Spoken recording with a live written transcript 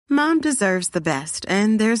Mom deserves the best,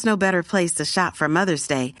 and there's no better place to shop for Mother's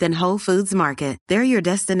Day than Whole Foods Market. They're your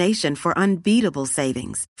destination for unbeatable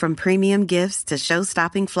savings, from premium gifts to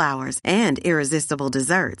show-stopping flowers and irresistible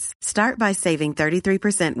desserts. Start by saving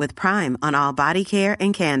 33% with Prime on all body care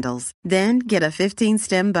and candles. Then get a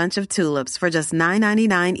 15-stem bunch of tulips for just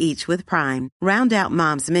 $9.99 each with Prime. Round out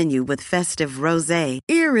Mom's menu with festive rosé,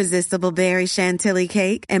 irresistible berry chantilly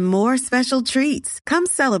cake, and more special treats. Come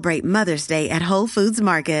celebrate Mother's Day at Whole Foods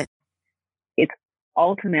Market. It's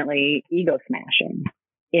ultimately ego smashing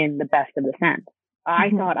in the best of the sense. I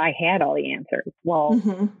thought I had all the answers.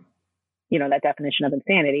 Well, you know, that definition of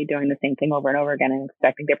insanity, doing the same thing over and over again and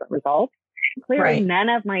expecting different results. Clearly, none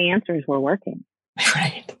of my answers were working.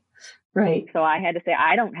 Right. So I had to say,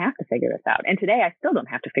 I don't have to figure this out. And today I still don't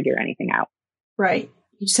have to figure anything out. Right.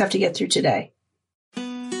 You just have to get through today.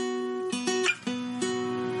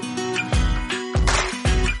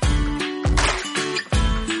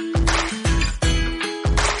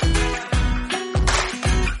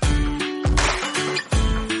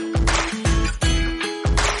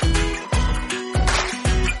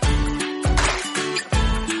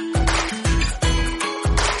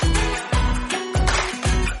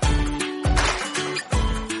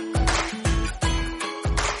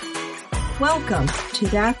 Welcome to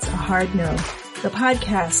That's a Hard No, the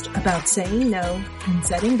podcast about saying no and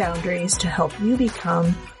setting boundaries to help you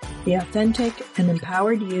become the authentic and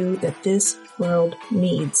empowered you that this world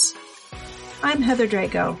needs. I'm Heather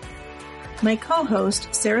Drago. My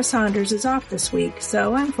co-host, Sarah Saunders, is off this week,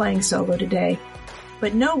 so I'm flying solo today.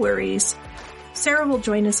 But no worries, Sarah will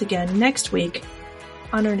join us again next week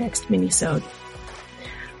on our next minisode.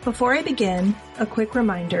 Before I begin, a quick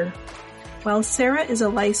reminder. While Sarah is a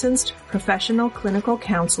licensed professional clinical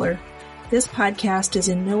counselor, this podcast is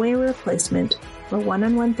in no way a replacement for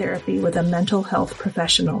one-on-one therapy with a mental health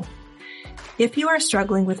professional. If you are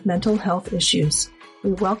struggling with mental health issues,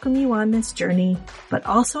 we welcome you on this journey, but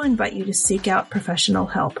also invite you to seek out professional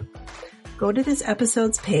help. Go to this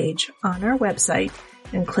episode's page on our website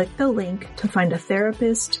and click the link to find a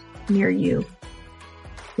therapist near you.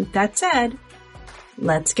 With that said,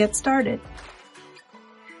 let's get started.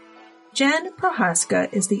 Jenn Prochaska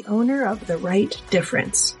is the owner of The Right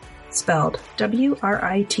Difference, spelled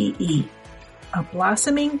W-R-I-T-E, a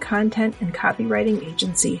blossoming content and copywriting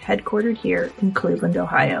agency headquartered here in Cleveland,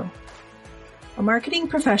 Ohio. A marketing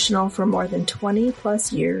professional for more than 20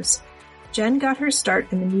 plus years, Jenn got her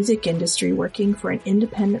start in the music industry working for an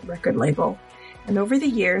independent record label, and over the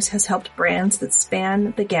years has helped brands that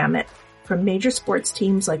span the gamut from major sports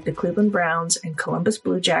teams like the Cleveland Browns and Columbus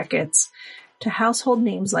Blue Jackets to household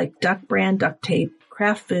names like Duck Brand Duct Tape,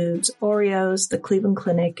 Kraft Foods, Oreos, the Cleveland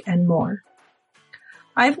Clinic, and more.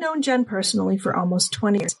 I've known Jenn personally for almost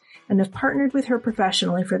 20 years and have partnered with her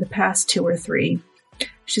professionally for the past 2 or 3.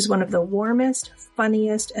 She's one of the warmest,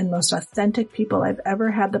 funniest, and most authentic people I've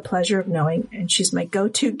ever had the pleasure of knowing, and she's my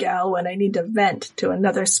go-to gal when I need to vent to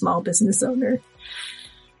another small business owner.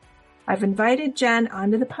 I've invited Jenn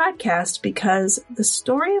onto the podcast because the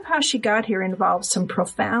story of how she got here involves some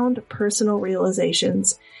profound personal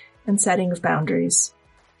realizations and setting of boundaries.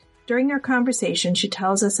 During our conversation, she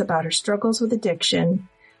tells us about her struggles with addiction,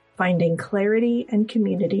 finding clarity and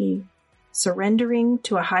community, surrendering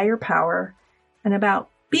to a higher power, and about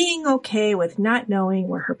being okay with not knowing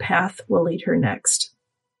where her path will lead her next.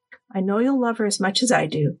 I know you'll love her as much as I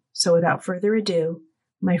do, so without further ado,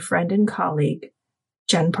 my friend and colleague,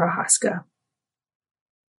 Jenn Prochaska.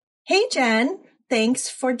 Hey, Jenn. Thanks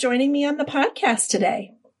for joining me on the podcast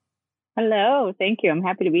today. Hello. Thank you. I'm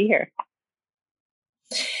happy to be here.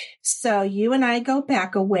 So you and I go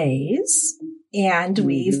back a ways, and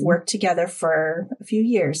we've worked together for a few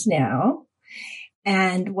years now.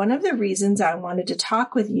 And one of the reasons I wanted to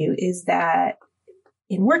talk with you is that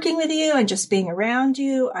in working with you and just being around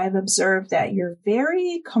you, I've observed that you're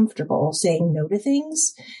very comfortable saying no to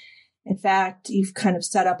things. In fact, you've kind of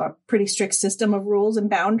set up a pretty strict system of rules and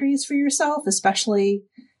boundaries for yourself, especially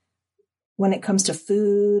when it comes to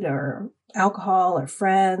food or alcohol or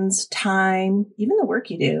friends, time, even the work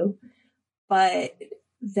you do. But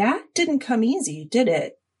that didn't come easy, did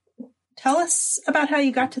it? Tell us about how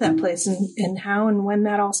you got to that place and how and when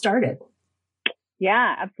that all started.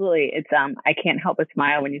 Yeah, absolutely. It's I can't help but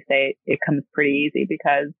smile when you say it comes pretty easy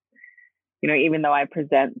because, you know, even though I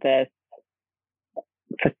present this,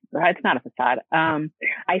 it's not a facade.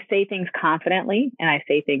 I say things confidently and I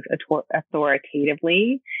say things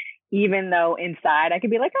authoritatively, even though inside I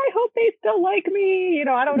could be like, I hope they still like me. You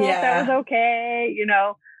know, I don't know if that was okay, you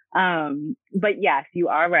know. But yes, you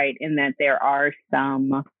are right in that there are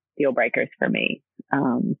some deal breakers for me,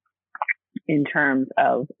 in terms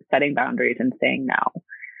of setting boundaries and saying no.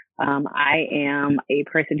 I am a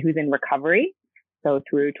person who's in recovery. So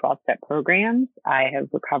through 12-step programs, I have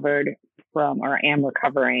recovered from, or am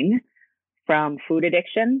recovering from food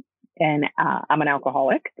addiction, and I'm an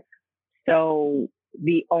alcoholic. So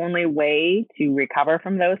the only way to recover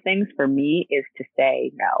from those things for me is to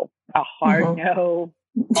say no, a hard no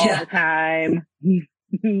all the time.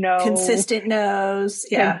 No. Consistent no's.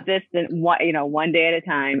 Yeah. Consistent, one day at a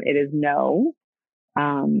time. It is no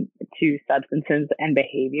to substances and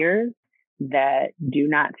behaviors that do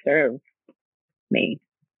not serve me.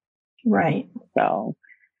 Right. So.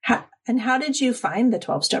 How did you find the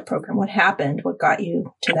 12-step program? What happened? What got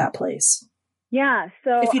you to that place? Yeah.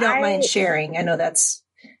 So if you don't mind sharing, I know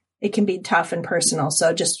it can be tough and personal.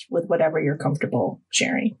 So just with whatever you're comfortable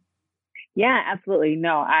sharing. Yeah, absolutely.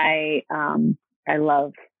 No, I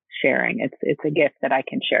love sharing. It's a gift that I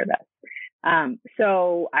can share this.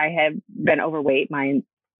 So I have been overweight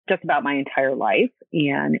just about my entire life,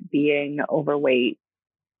 and being overweight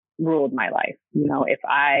ruled my life. If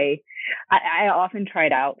I often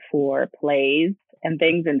tried out for plays and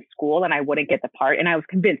things in school, and I wouldn't get the part, and I was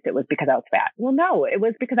convinced it was because I was fat. Well, no, it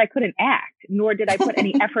was because I couldn't act, nor did I put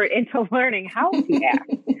any effort into learning how to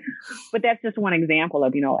act. But that's just one example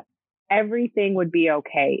of, everything would be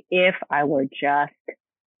okay if I were just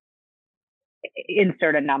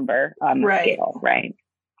insert a number on the scale, right?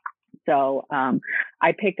 So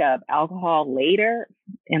I picked up alcohol later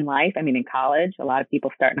in life. I mean, in college, a lot of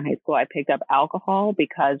people start in high school. I picked up alcohol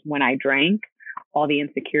because when I drank, all the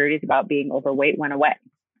insecurities about being overweight went away.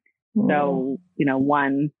 So,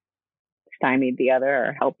 one stymied the other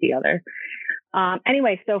or helped the other.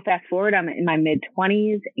 Anyway, so fast forward, I'm in my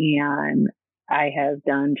mid-20s, and I have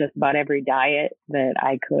done just about every diet that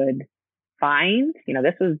I could find.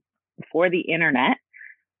 This was before the internet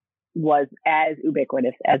was as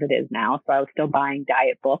ubiquitous as it is now. So I was still buying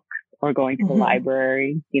diet books or going to the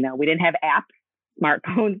library. We didn't have apps.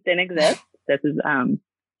 Smartphones didn't exist. This is,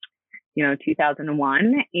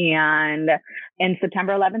 2001, and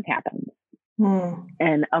September 11th happened.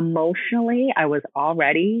 And emotionally, I was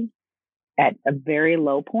already at a very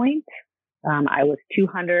low point. I was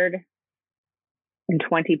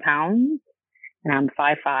 220 pounds, and I'm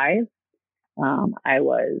 5'5". I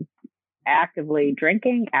was actively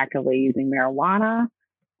drinking, actively using marijuana,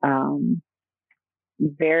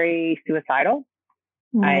 very suicidal.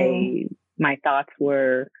 My thoughts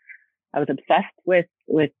were, I was obsessed with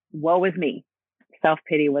woe is me.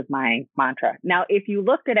 Self-pity was my mantra. Now, if you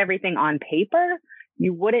looked at everything on paper,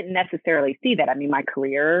 you wouldn't necessarily see that. I mean, my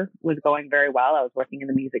career was going very well. I was working in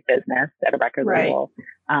the music business at a record label.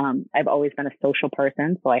 I've always been a social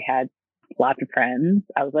person, so I had lots of friends.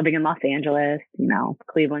 I was living in Los Angeles,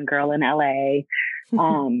 Cleveland girl in LA.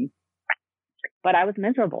 But I was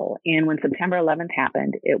miserable. And when September 11th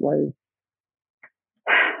happened, it was,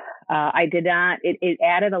 it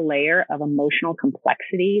added a layer of emotional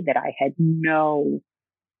complexity that I had no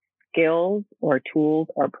skills or tools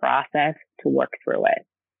or process to work through it.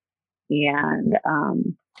 And,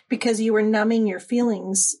 because you were numbing your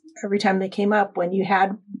feelings every time they came up. When you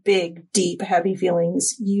had big, deep, heavy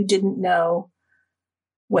feelings, you didn't know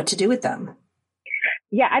what to do with them.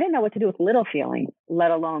 Yeah, I didn't know what to do with little feelings, let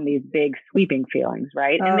alone these big sweeping feelings,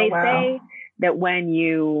 right? And they say that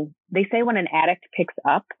when an addict picks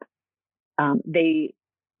up, they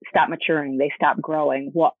stop maturing, they stop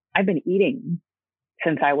growing. Well, I've been eating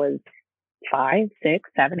since I was 5, 6,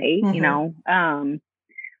 7, 8,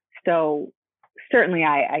 so certainly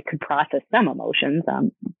I could process some emotions,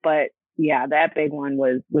 but yeah, that big one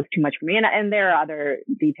was too much for me. And there are other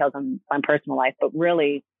details on personal life, but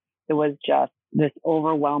really it was just this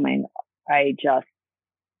overwhelming. I just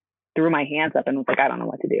threw my hands up and was like, I don't know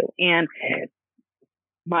what to do. And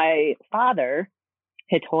my father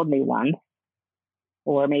had told me once,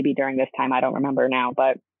 or maybe during this time, I don't remember now,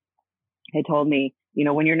 but he told me,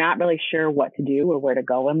 when you're not really sure what to do or where to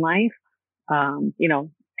go in life,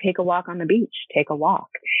 take a walk on the beach, take a walk.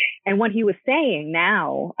 And what he was saying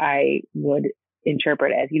now, I would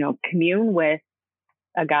interpret as, commune with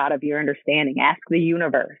a God of your understanding, ask the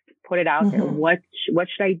universe, put it out there. What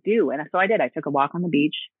should I do? And so I did. I took a walk on the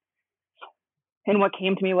beach. And what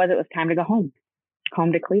came to me was it was time to go home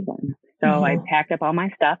to Cleveland. So I packed up all my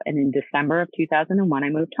stuff. And in December of 2001, I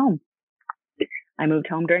moved home. I moved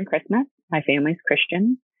home during Christmas. My family's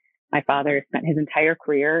Christian. My father spent his entire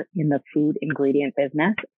career in the food ingredient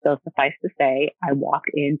business. So suffice to say, I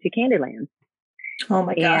walked into Candyland. Oh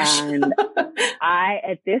my gosh. And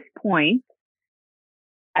at this point,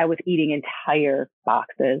 I was eating entire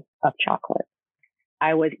boxes of chocolate.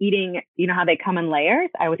 I was eating, how they come in layers?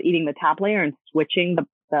 I was eating the top layer and switching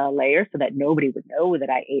the layers so that nobody would know that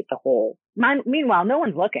I ate the whole. Meanwhile, no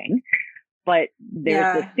one's looking, but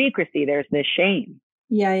there's this secrecy, there's this shame.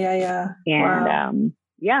 Yeah. And,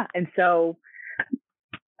 wow. And so,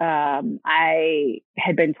 I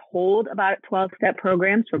had been told about 12-step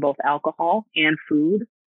programs for both alcohol and food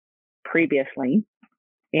previously.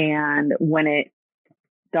 And when it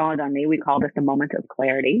dawned on me, we call this a moment of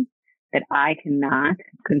clarity, that I cannot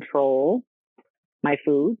control my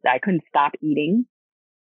foods. I couldn't stop eating,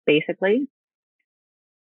 basically.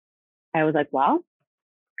 I was like, well,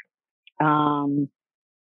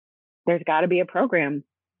 there's got to be a program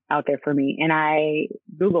out there for me. And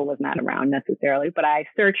Google was not around necessarily, but I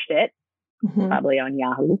searched it, probably on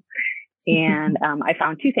Yahoo. And I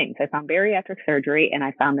found two things. I found bariatric surgery and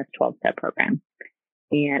I found this 12-step program.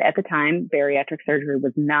 And at the time, bariatric surgery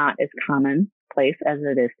was not as commonplace as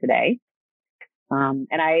it is today. And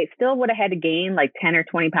I still would have had to gain like 10 or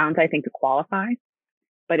 20 pounds, I think, to qualify.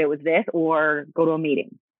 But it was this or go to a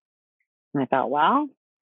meeting. And I thought, well,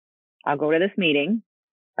 I'll go to this meeting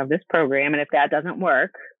of this program. And if that doesn't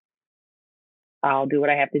work, I'll do what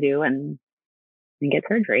I have to do and get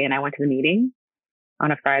surgery. And I went to the meeting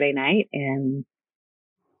on a Friday night and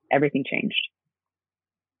everything changed.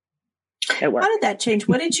 It worked. How did that change?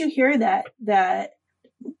 What did you hear that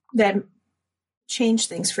changed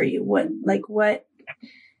things for you? What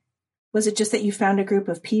was it? Just that you found a group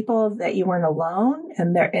of people, that you weren't alone,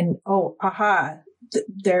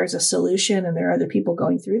 there's a solution and there are other people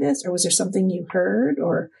going through this? Or was there something you heard,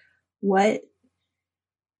 or what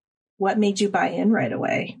made you buy in right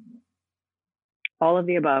away? All of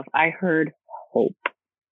the above. I heard hope.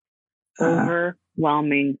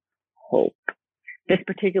 Overwhelming hope. This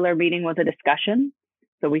particular meeting was a discussion.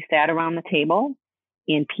 So we sat around the table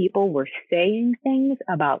and people were saying things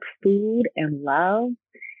about food and love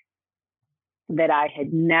that I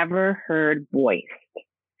had never heard voiced.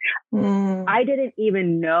 I didn't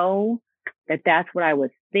even know that that's what I was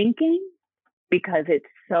thinking because it's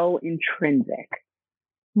so intrinsic.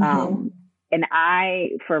 And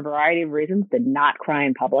I, for a variety of reasons, did not cry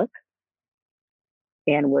in public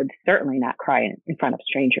and would certainly not cry in front of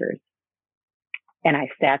strangers. And I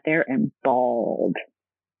sat there and bawled.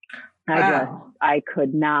 Wow. I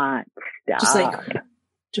could not stop.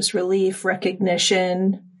 Just relief,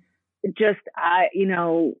 recognition.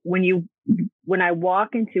 When I walk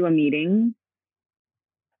into a meeting,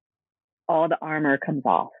 all the armor comes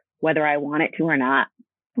off, whether I want it to or not.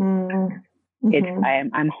 I'm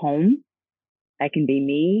home. I can be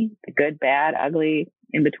me, the good, bad, ugly,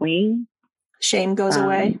 in between. Shame goes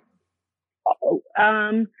away.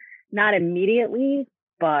 Not immediately,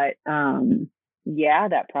 but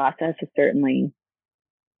that process is certainly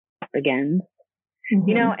begins.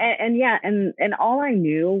 And all I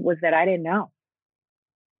knew was that I didn't know.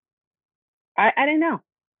 I didn't know.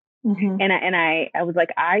 And I was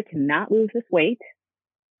like, I cannot lose this weight.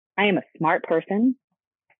 I am a smart person.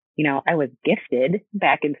 I was gifted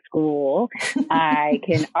back in school. I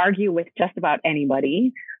can argue with just about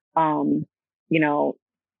anybody. Good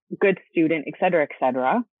student, et cetera, et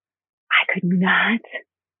cetera. I could not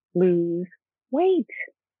lose weight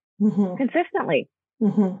consistently.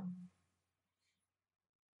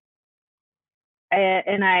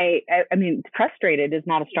 And I mean, frustrated is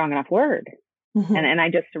not a strong enough word. And I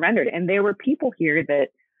just surrendered. And there were people here that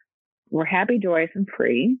were happy, joyous, and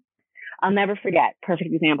free. I'll never forget.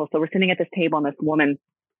 Perfect example. So we're sitting at this table and this woman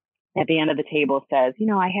at the end of the table says,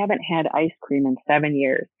 I haven't had ice cream in 7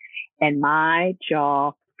 years. And my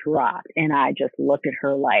jaw dropped. And I just looked at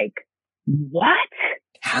her like, what?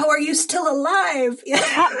 How are you still alive?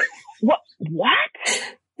 What?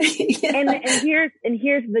 Yeah. And here's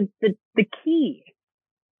the key.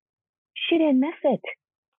 She didn't miss it.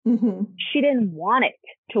 She didn't want it.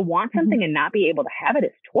 To want something and not be able to have it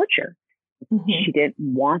is torture. She didn't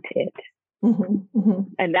want it.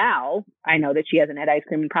 And now I know that she hasn't had ice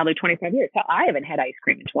cream in probably 25 years. So I haven't had ice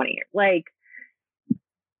cream in 20 years.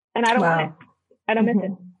 And I don't want it. I don't miss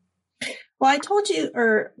it. Well, I told you,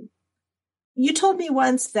 or you told me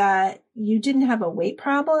once that you didn't have a weight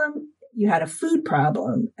problem. You had a food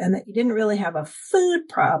problem, and that you didn't really have a food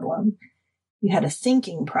problem. You had a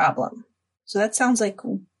thinking problem. So that sounds like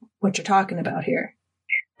what you're talking about here.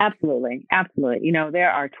 Absolutely. Absolutely.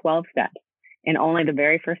 There are 12 steps, and only the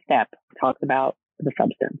very first step talks about the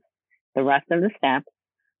substance. The rest of the steps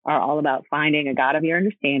are all about finding a God of your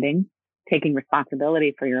understanding, taking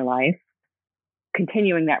responsibility for your life,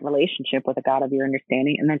 continuing that relationship with a God of your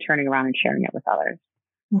understanding, and then turning around and sharing it with others.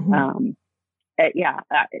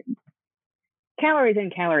 Calories in,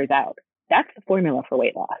 calories out. That's the formula for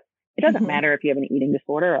weight loss. It doesn't matter if you have an eating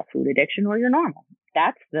disorder, a food addiction, or you're normal.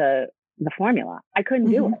 That's the the formula. I couldn't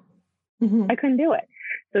do it. I couldn't do it.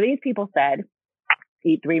 So these people said,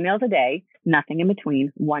 eat 3 meals a day, nothing in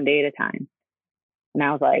between, 1 day at a time. And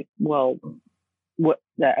I was like, well,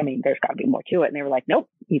 there's got to be more to it. And they were like, nope,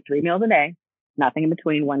 eat 3 meals a day, nothing in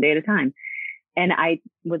between, 1 day at a time. And I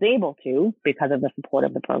was able to because of the support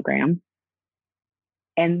of the program.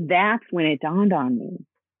 And that's when it dawned on me,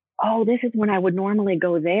 oh, this is when I would normally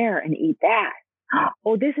go there and eat that.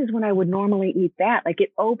 Oh, this is when I would normally eat that. Like,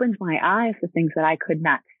 it opens my eyes to things that I could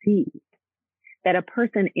not see, that a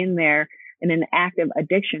person in an active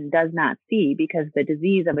addiction does not see, because the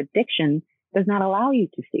disease of addiction does not allow you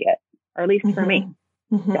to see it, or at least for me,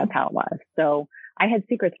 that's how it was. So I had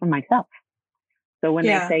secrets from myself. So when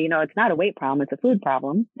they say, it's not a weight problem, it's a food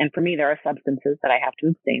problem. And for me, there are substances that I have to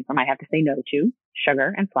abstain from. I have to say no to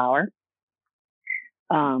sugar and flour.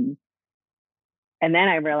 And then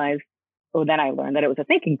I realized, then I learned that it was a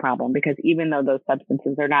thinking problem, because even though those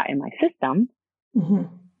substances are not in my system,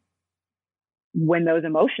 when those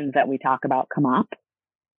emotions that we talk about come up,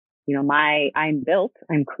 I'm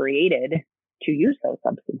created to use those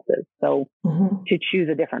substances. So to choose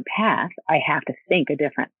a different path, I have to think a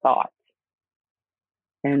different thought.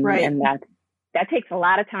 And that takks a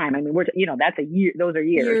lot of time. I mean, that's a year, those are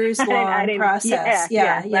years. Long process.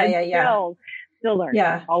 Yeah. Still learning.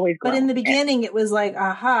 Yeah. Always growing. But in the beginning, it was like,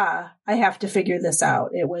 aha, I have to figure this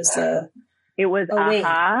out. It was,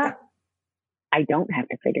 aha, I don't have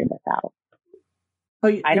to figure this out.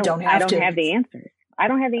 Oh, I don't have the answers. I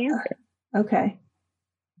don't have the answers. Okay.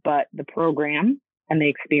 But the program and the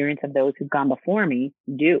experience of those who've gone before me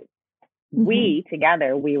do. We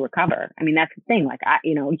together, we recover. I mean, that's the thing. Like,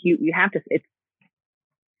 you have to,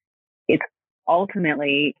 it's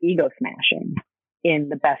ultimately ego smashing in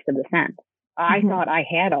the best of the sense. I thought I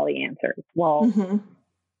had all the answers. Well,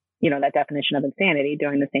 that definition of insanity,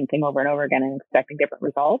 doing the same thing over and over again and expecting different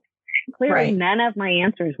results. Clearly, none of my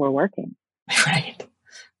answers were working.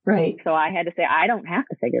 Right. So I had to say, I don't have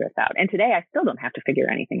to figure this out. And today I still don't have to figure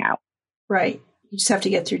anything out. Right. You just have to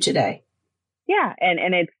get through today. Yeah.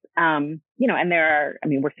 And it's, and there are,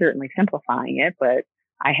 we're certainly simplifying it, but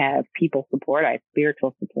I have people support, I have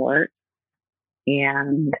spiritual support,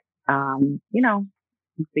 and,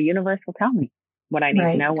 the universe will tell me what I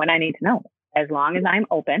need to know when I need to know, as long as I'm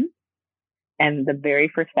open. And the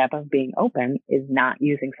very first step of being open is not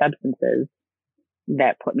using substances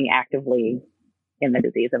that put me actively in the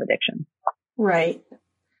disease of addiction. Right.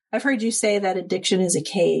 I've heard you say that addiction is a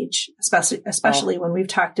cage, especially when we've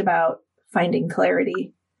talked about finding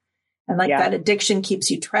clarity, and that addiction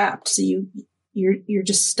keeps you trapped. So you're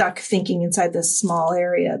just stuck thinking inside this small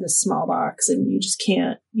area, this small box, and you just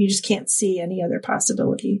can't see any other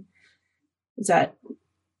possibility. Is that?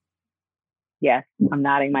 Yes, I'm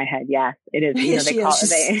nodding my head. Yes, it is. They call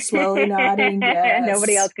it slowly nodding. Yes.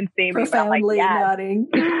 Nobody else can see me. Profoundly nodding.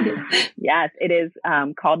 Yes, it is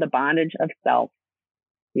called the bondage of self.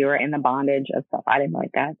 You are in the bondage of self. I didn't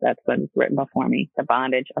write that. That's what was written before me. The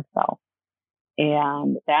bondage of self.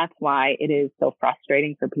 And that's why it is so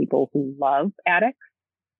frustrating for people who love addicts.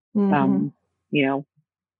 Because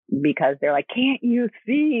they're like, can't you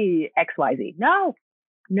see XYZ? No,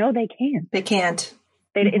 they can't. They can't.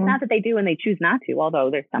 It's not that they do and they choose not to, although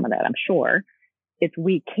there's some of that, I'm sure. It's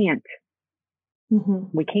we can't.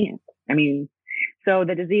 We can't. So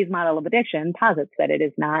the disease model of addiction posits that it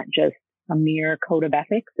is not just a mere code of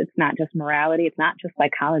ethics. It's not just morality. It's not just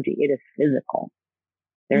psychology. It is physical.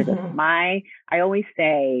 There's I always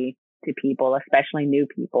say to people, especially new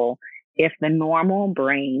people, if the normal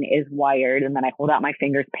brain is wired, and then I hold out my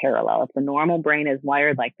fingers parallel, if the normal brain is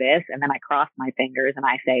wired like this, and then I cross my fingers and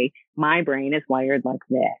I say, my brain is wired like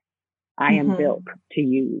this, I am built to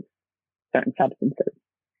use certain substances.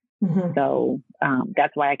 So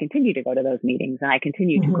that's why I continue to go to those meetings, and I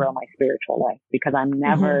continue to grow my spiritual life, because I'm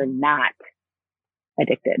never not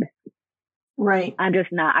addicted. Right. I'm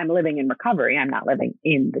just not, I'm living in recovery. I'm not living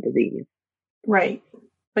in the disease. Right.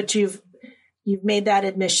 But you've made that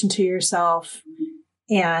admission to yourself,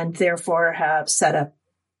 and therefore have set up,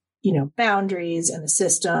 boundaries and a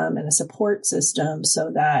system and a support system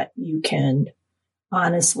so that you can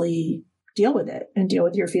honestly deal with it and deal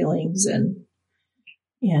with your feelings and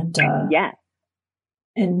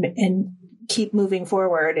keep moving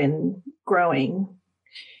forward and growing.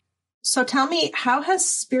 So tell me, how has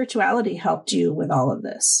spirituality helped you with all of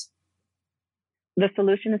this? The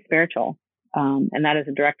solution is spiritual. And that is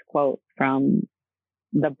a direct quote from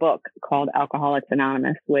the book called Alcoholics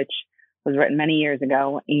Anonymous, which was written many years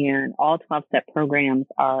ago. And all 12-step programs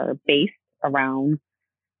are based around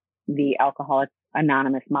the Alcoholics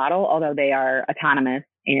Anonymous model, although they are autonomous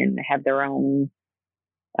and have their own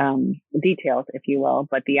details, if you will,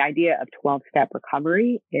 but the idea of 12-step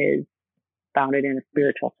recovery is founded in a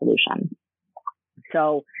spiritual solution.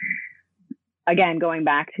 So again, going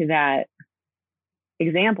back to that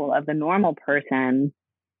example of the normal person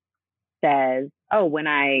says, oh, when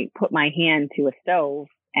I put my hand to a stove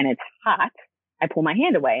and it's hot, I pull my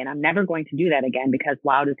hand away and I'm never going to do that again because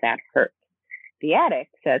wow, does that hurt? The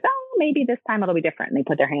addict says, oh, maybe this time it'll be different. And they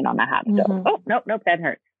put their hand on the hot stove. Oh, nope, that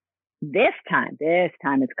hurts. This time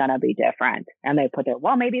it's going to be different. And they put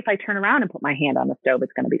well, maybe if I turn around and put my hand on the stove,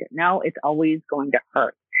 it's going to be different. No, it's always going to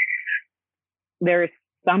hurt. There's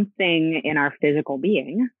something in our physical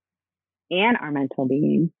being and our mental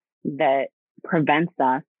being that prevents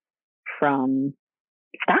us from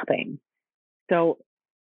stopping. So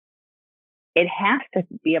it has to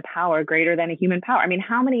be a power greater than a human power. I mean,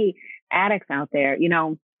 how many addicts out there,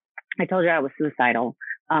 I told you I was suicidal.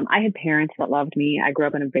 I had parents that loved me. I grew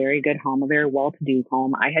up in a very good home, a very well-to-do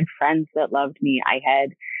home. I had friends that loved me. I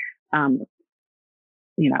had,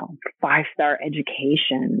 5-star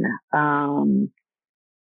education. And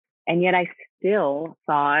yet I still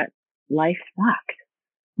thought life sucked.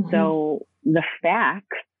 Mm-hmm. So the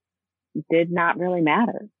facts did not really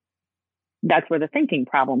matter. That's where the thinking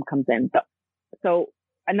problem comes in. So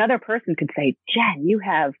another person could say, Jen, you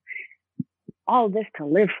have all this to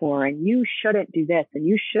live for and you shouldn't do this and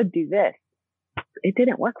you should do this. It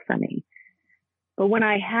didn't work for me. But when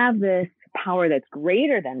I have this power that's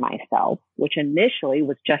greater than myself, which initially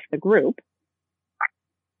was just the group,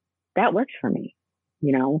 that works for me,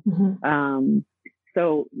 Mm-hmm.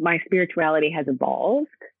 So my spirituality has evolved,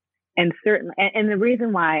 and certainly, and the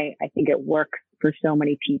reason why I think it works for so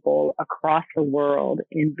many people across the world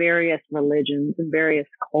in various religions and various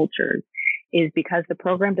cultures is because the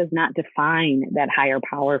program does not define that higher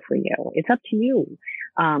power for you. It's up to you.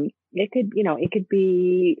 It could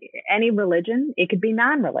be any religion. It could be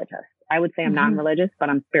non-religious. I would say I'm mm-hmm. non-religious, but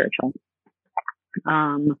I'm spiritual.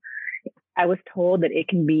 I was told that it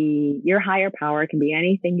can be your higher power. It can be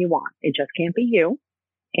anything you want. It just can't be you,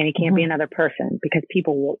 and it can't mm-hmm. be another person, because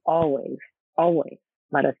people will always, always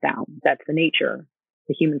let us down. That's the nature,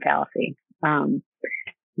 the human fallacy.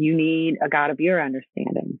 You need a God of your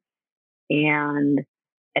understanding. And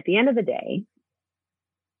at the end of the day,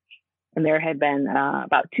 and there have been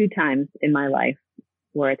about 2 times in my life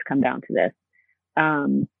where it's come down to this.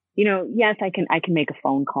 Yes, I can make a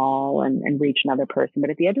phone call and reach another person, but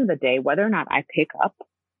at the end of the day, whether or not I pick up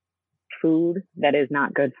food that is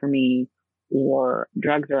not good for me or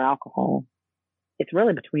drugs or alcohol, it's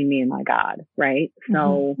really between me and my God, right? Mm-hmm.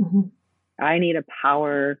 So mm-hmm. I need a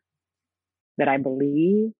power that I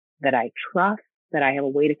believe, that I trust, that I have a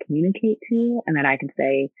way to communicate to, and that I can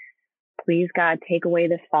say, please, God, take away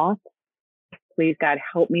this thought. Please, God,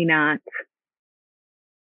 help me not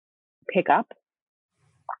pick up.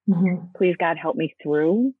 Mm-hmm. Please, God, help me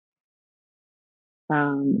through.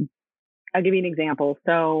 I'll give you an example.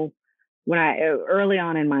 So early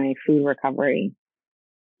on in my food recovery,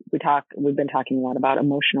 we've been talking a lot about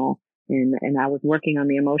emotional, and I was working on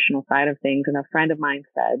the emotional side of things. And a friend of mine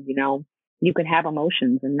said, you can have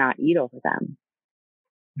emotions and not eat over them.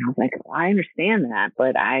 And I was like, well, I understand that,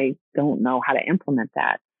 but I don't know how to implement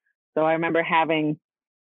that. So I remember having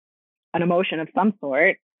an emotion of some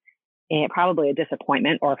sort, and probably a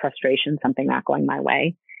disappointment or a frustration, something not going my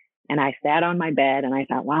way. And I sat on my bed and I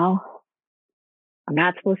thought, well, I'm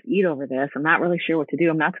not supposed to eat over this. I'm not really sure what to do.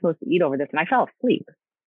 I'm not supposed to eat over this. And I fell asleep.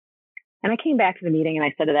 And I came back to the meeting and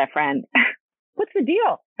I said to that friend, what's the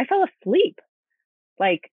deal? I fell asleep.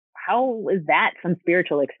 Like, how is that some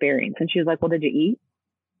spiritual experience? And she was like, well, did you eat?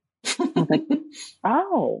 I was like,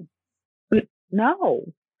 oh, no.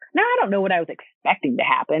 Now, I don't know what I was expecting to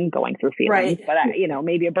happen going through feelings, right. But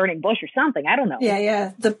maybe a burning bush or something. I don't know.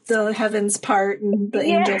 Yeah. The heavens part and the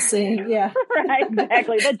angels sing. Yeah. Right.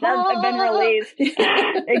 Exactly. The doves have been released.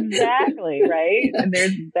 Exactly. Right. And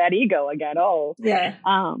there's that ego again. Oh, yeah.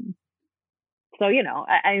 So,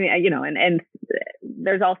 and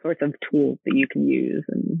there's all sorts of tools that you can use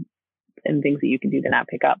and things that you can do to not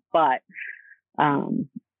pick up. But, so,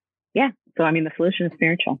 the solution is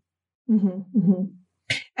spiritual. Mm-hmm, mm-hmm.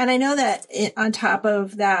 And I know that on top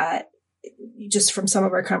of that, just from some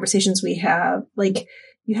of our conversations we have, like,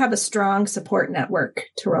 you have a strong support network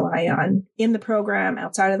to rely on in the program,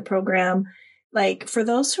 outside of the program. Like, for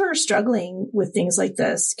those who are struggling with things like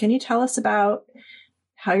this, can you tell us about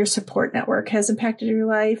how your support network has impacted your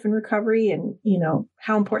life and recovery, and,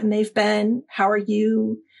 how important they've been? How are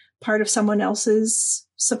you part of someone else's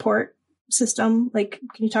support system? Like,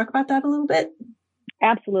 can you talk about that a little bit?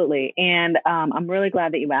 Absolutely. And I'm really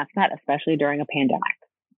glad that you asked that, especially during a pandemic,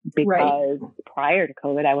 because prior to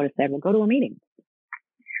COVID, I would have said, well, go to a meeting.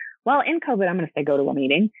 well, in COVID, I'm going to say go to a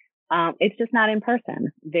meeting. It's just not in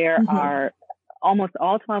person. There are almost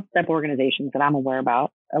all 12-step organizations that I'm aware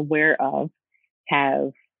of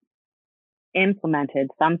have implemented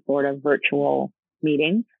some sort of virtual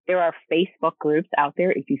meeting. There are Facebook groups out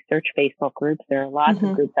there. If you search Facebook groups, there are lots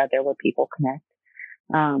of groups out there where people connect.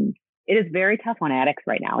 It is very tough on addicts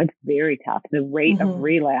right now. It's very tough. The rate of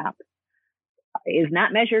relapse is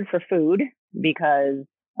not measured for food because,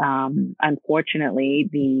 unfortunately,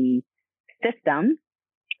 the system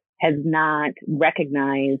has not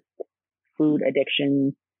recognized food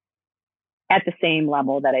addiction at the same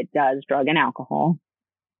level that it does drug and alcohol.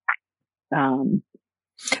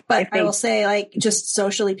 But I will say, like, just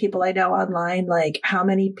socially, people I know online, like, how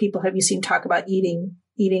many people have you seen talk about eating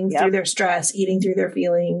through their stress, eating through their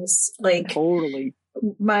feelings? Like, totally.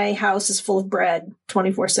 My house is full of bread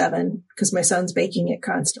 24/7 because my son's baking it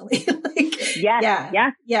constantly. Like,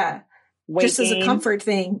 yeah. Just as a comfort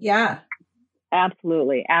thing. Yeah.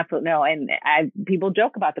 Absolutely. No. And people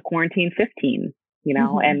joke about the quarantine 15,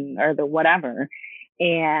 or the whatever.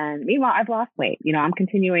 And meanwhile, I've lost weight. I'm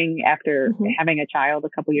continuing after having a child a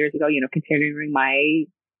couple years ago, continuing my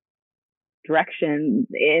direction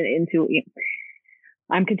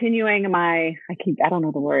I'm continuing my,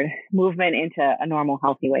 movement into a normal,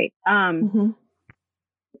 healthy weight.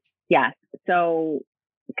 Yes. So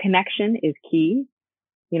connection is key.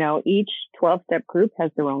 Each 12-step group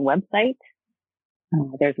has their own website.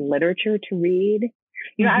 There's literature to read.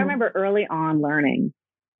 I remember early on learning.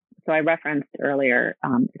 So I referenced earlier,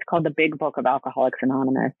 it's called The Big Book of Alcoholics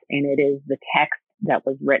Anonymous, and it is the text that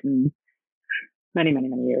was written many, many,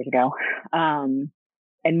 many years ago.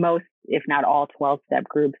 And most, if not all, 12-step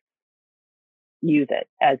groups use it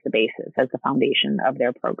as the basis, as the foundation of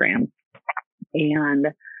their program.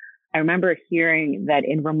 And I remember hearing that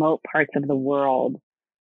in remote parts of the world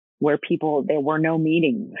where there were no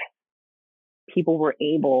meetings, people were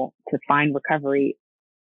able to find recovery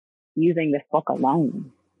using this book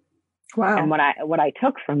alone. Wow. And what I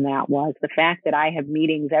took from that was the fact that I have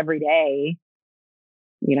meetings every day,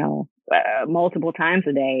 multiple times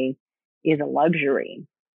a day is a luxury.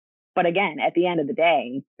 But again, at the end of the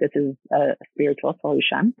day, this is a spiritual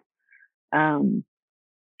solution.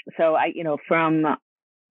 So from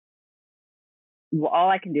all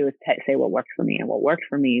I can do is say what works for me. And what worked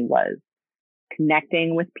for me was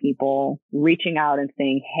connecting with people, reaching out and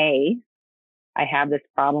saying, hey, I have this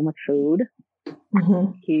problem with food.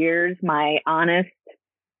 Here's my honest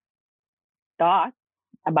thoughts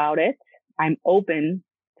about it. I'm open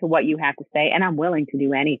to what you have to say, and I'm willing to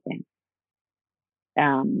do anything.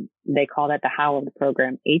 They call that the how of the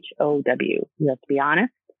program, HOW. You have to be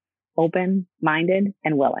honest, open-minded,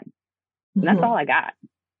 and willing. And that's all I got.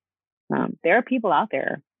 There are people out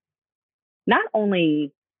there, not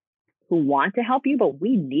only who want to help you, but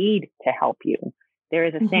we need to help you. There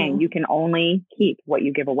is a saying, you can only keep what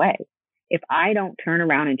you give away. If I don't turn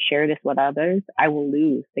around and share this with others, I will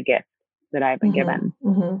lose the gift that I've been given.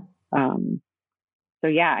 So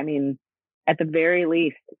yeah, at the very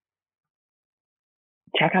least,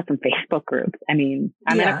 check out some Facebook groups. I'm in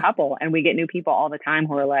a couple and we get new people all the time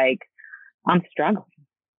who are like, I'm struggling,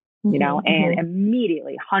 and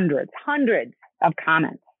immediately hundreds of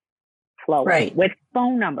comments flow with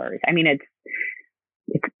phone numbers.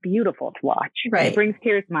 It's beautiful to watch. Right. It brings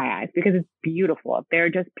tears to my eyes because it's beautiful. They're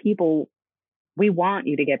just people. We want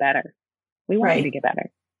you to get better. We want you to get better.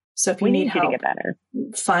 So if you need help, you to get better,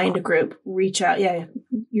 find a group, reach out. Yeah.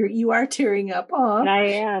 You are tearing up. Oh, I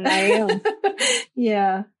am.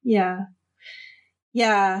 Yeah.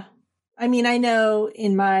 I know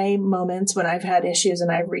in my moments when I've had issues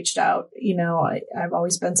and I've reached out, I've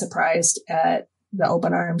always been surprised at the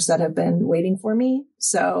open arms that have been waiting for me.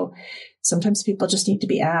 So sometimes people just need to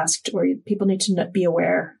be asked, or people need to be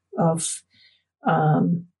aware of,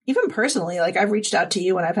 even personally, like I've reached out to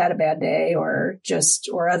you when I've had a bad day or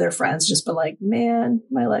other friends just been like, man,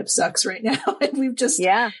 my life sucks right now. And we've just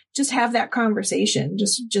have that conversation.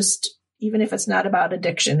 Just even if it's not about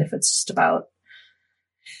addiction, if it's just about,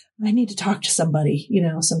 I need to talk to somebody,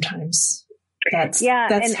 sometimes that's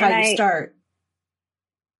how you start.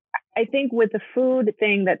 I think with the food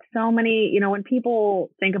thing that so many, when people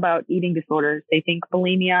think about eating disorders, they think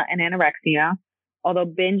bulimia and anorexia, although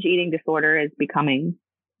binge eating disorder is becoming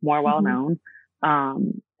more well known.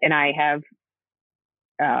 And I have,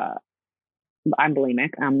 I'm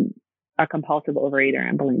bulimic. I'm a compulsive overeater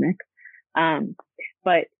and bulimic.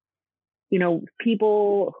 But,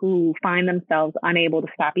 people who find themselves unable to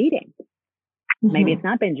stop eating, maybe it's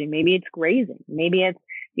not binging, maybe it's grazing, maybe it's,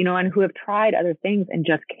 and who have tried other things and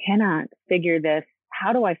just cannot figure this,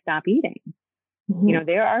 how do I stop eating? You know,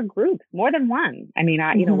 there are groups, more than one. I mean,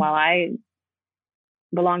 you know, while I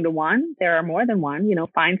belong to one, there are more than one. You know,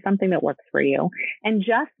 find something that works for you, and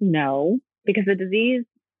just know, because the disease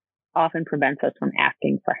often prevents us from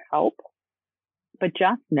asking for help, but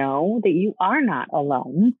just know that you are not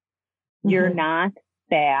alone. You're not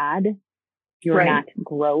bad. You're not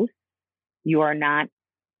gross. You are not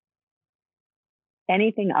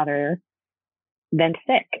anything other than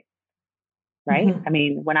sick, right? I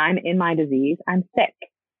mean, when I'm in my disease, I'm sick.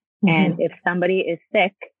 And if somebody is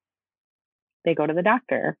sick, they go to the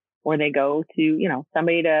doctor, or they go to, you know,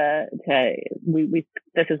 somebody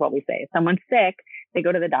this is what we say. If someone's sick, they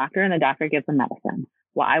go to the doctor, and the doctor gives them medicine.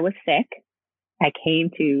 Well, I was sick. I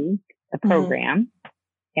came to the program,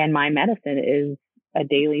 and my medicine is a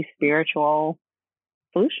daily spiritual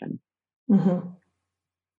solution.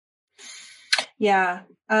 Yeah.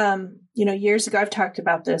 You know, years ago, I've talked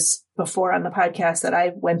about this before on the podcast, that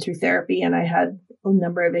I went through therapy and I had a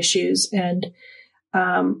number of issues. And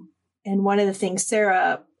one of the things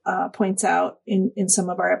Sarah points out in some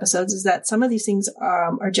of our episodes is that some of these things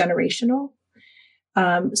are generational.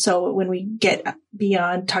 So when we get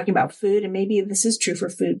beyond talking about food, and maybe this is true for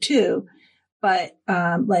food too, but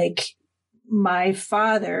like my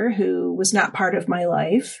father, who was not part of my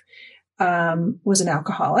life, was an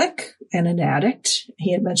alcoholic and an addict.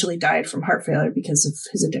 He eventually died from heart failure because of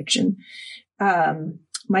his addiction.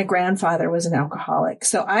 My grandfather was an alcoholic.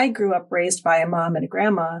 So I grew up raised by a mom and a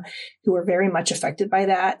grandma who were very much affected by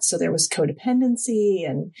that. So there was codependency.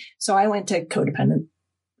 And so I went to codependent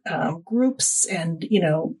groups and, you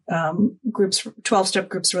know, groups, 12-step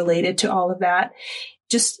groups related to all of that.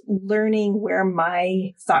 Just learning where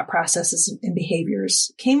my thought processes and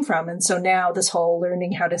behaviors came from. And so now this whole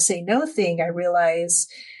learning how to say no thing, I realize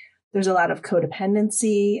there's a lot of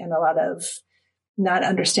codependency and a lot of not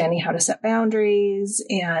understanding how to set boundaries.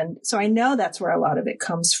 And so I know that's where a lot of it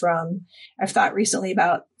comes from. I've thought recently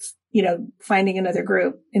about, you know, finding another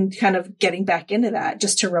group and kind of getting back into that,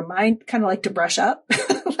 just to remind, kind of like to brush up,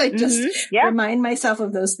 like remind myself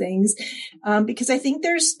of those things. Because I think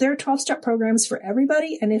there are 12-step programs for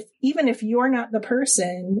everybody. And even if you're not the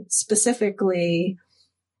person specifically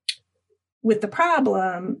with the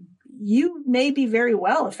problem, you may be very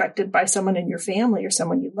well affected by someone in your family or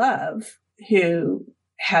someone you love who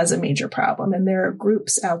has a major problem. And there are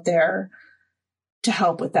groups out there to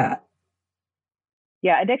help with that.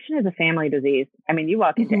 Yeah, addiction is a family disease. I mean, you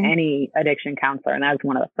walk into any addiction counselor, and that's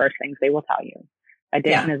one of the first things they will tell you.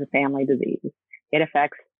 Addiction is a family disease. It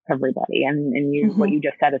affects everybody. And what you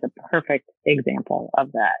just said is a perfect example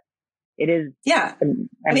of that. It is. Yeah.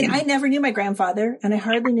 I mean, I never knew my grandfather, and I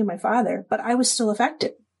hardly knew my father, but I was still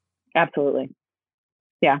affected. Absolutely.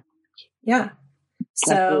 Yeah. Yeah.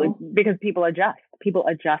 So, absolutely. Because people adjust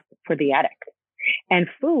for the addict. And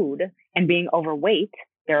food and being overweight,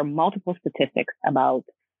 there are multiple statistics about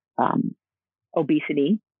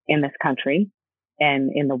obesity in this country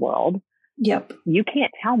and in the world. Yep. You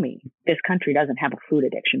can't tell me this country doesn't have a food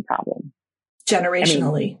addiction problem.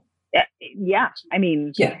 Generationally. I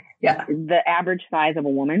mean, the average size of a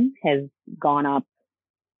woman has gone up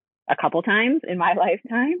a couple times in my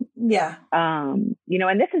lifetime. Yeah. You know,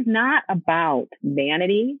 and this is not about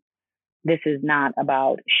vanity. This is not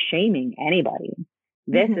about shaming anybody.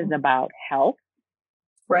 This is about health.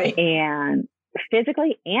 Right. And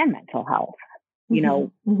physically and mental health. You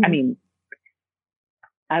know, I mean,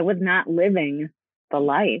 I was not living the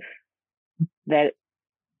life that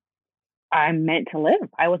I'm meant to live.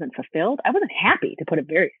 I wasn't fulfilled. I wasn't happy, to put it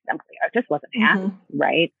very simply. I just wasn't happy.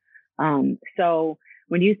 Right. So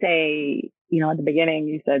when you say, you know, at the beginning,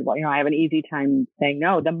 you said, well, you know, I have an easy time saying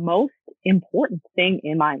no. The most important thing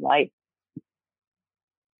in my life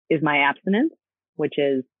is my abstinence, which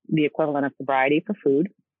is the equivalent of sobriety for food,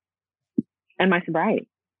 and my sobriety.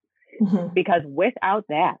 Because without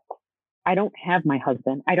that, I don't have my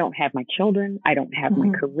husband. I don't have my children. I don't have my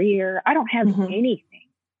career. I don't have anything,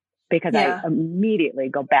 because I immediately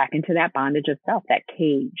go back into that bondage of self, that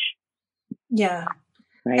cage. Yeah.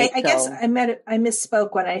 Right. I guess I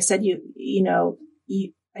misspoke when I said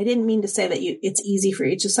I didn't mean to say that it's easy for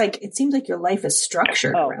you. It's just like, it seems like your life is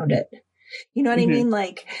structured around it. You know what I mean?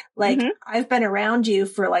 Like I've been around you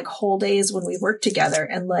for like whole days when we work together,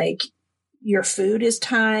 and like your food is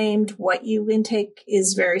timed, what you intake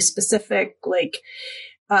is very specific. Like,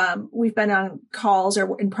 we've been on calls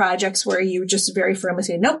or in projects where you just very firmly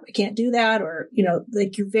say, nope, I can't do that. Or, you know,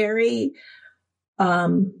 like you're very,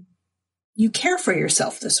 you care for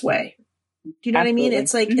yourself this way. Do you know what I mean?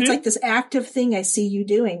 It's like, it's like this active thing I see you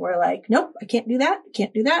doing where like, nope, I can't do that. I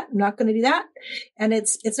can't do that. I'm not going to do that. And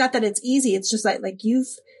it's not that it's easy. It's just like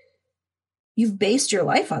you've based your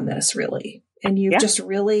life on this, really. and you've just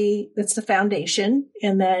really, that's the foundation.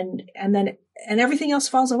 And everything else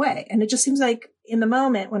falls away. And it just seems like in the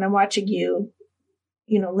moment when I'm watching you,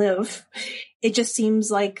 live, it just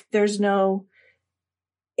seems like there's on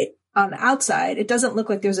the outside, it doesn't look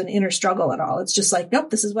like there's an inner struggle at all. It's just like, nope,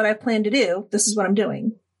 this is what I plan to do. This is what I'm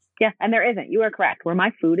doing. Yeah. And there isn't. You are correct. Where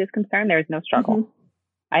my food is concerned, there is no struggle. Mm-hmm.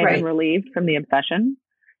 I have been relieved from the obsession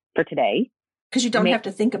for today. Because you don't have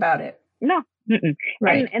to think about it. No. Mm-mm.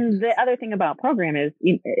 Right. And the other thing about program is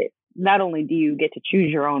not only do you get to choose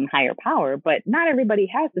your own higher power, but not everybody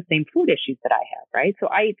has the same food issues that I have, right? So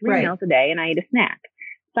I eat 3 meals a day and I eat a snack.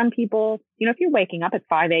 Some people, if you're waking up at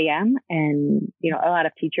 5 a.m. and, a lot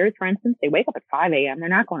of teachers, for instance, they wake up at 5 a.m. They're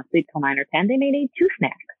not going to sleep till 9 or 10. They may need 2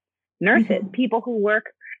 snacks. Nurses, people who work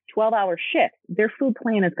 12-hour shifts, their food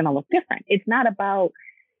plan is going to look different. It's not about,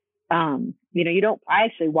 I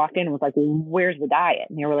actually walked in and was like, well, where's the diet?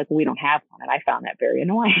 And they were like, well, we don't have one. And I found that very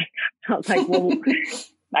annoying. I was like, well,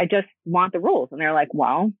 I just want the rules. And they're like,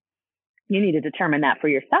 well, you need to determine that for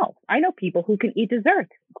yourself. I know people who can eat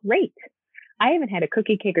desserts. Great. I haven't had a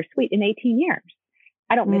cookie, cake, or sweet in 18 years.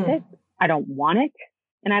 I don't miss it. I don't want it.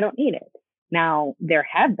 And I don't need it. Now, there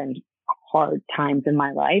have been hard times in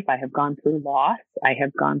my life. I have gone through loss. I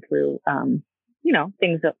have gone through,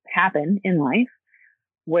 things that happen in life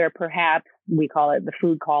where perhaps we call it the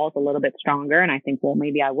food call is a little bit stronger. And I think, well,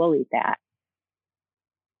 maybe I will eat that.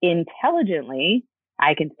 Intelligently,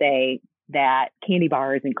 I can say that candy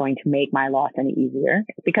bar isn't going to make my loss any easier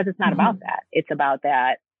because it's not about that. It's about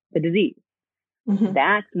the disease.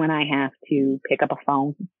 That's when I have to pick up a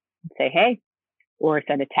phone and say, hey, or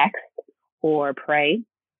send a text or pray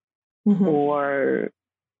or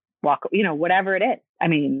walk, whatever it is. I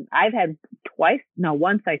mean, I've had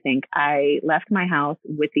once I think I left my house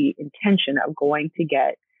with the intention of going to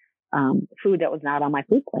get food that was not on my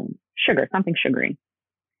food plan, something sugary.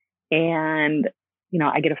 And,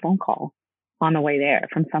 I get a phone call on the way there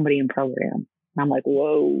from somebody in program. And I'm like,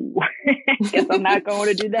 whoa, guess I'm not going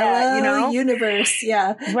to do that, Hello, universe.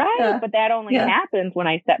 Yeah. Right. Yeah. But that only happens when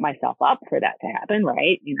I set myself up for that to happen.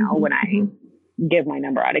 Right. When I give my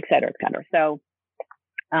number out, et cetera, et cetera. So,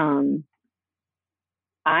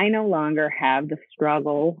 I no longer have the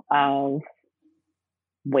struggle of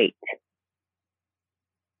weight.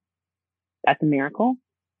 That's a miracle.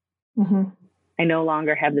 I no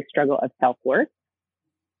longer have the struggle of self-worth.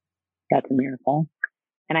 That's a miracle.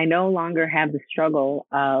 And I no longer have the struggle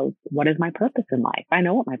of what is my purpose in life. I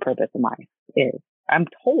know what my purpose in life is. I'm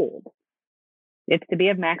told it's to be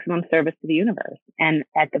of maximum service to the universe. And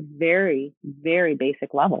at the very, very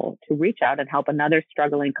basic level, to reach out and help another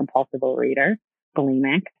struggling compulsive overeater,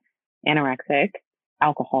 bulimic, anorexic,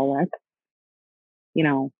 alcoholic.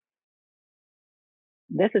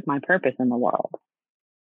 This is my purpose in the world.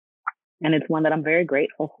 And it's one that I'm very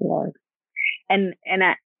grateful for. And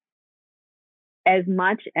as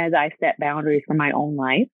much as I set boundaries for my own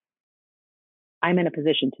life, I'm in a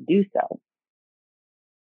position to do so.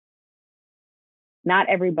 Not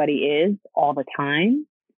everybody is all the time.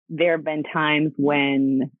 There have been times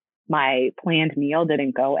when my planned meal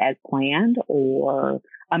didn't go as planned, or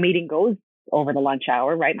a meeting goes over the lunch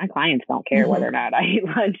hour, right? My clients don't care whether or not I eat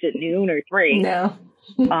lunch at noon or 3. No.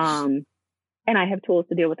 And I have tools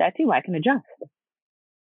to deal with that too. I can adjust.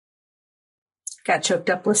 Got choked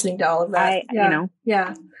up listening to all of that.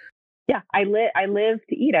 Yeah. I live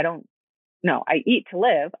to eat. I eat to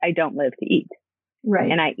live. I don't live to eat.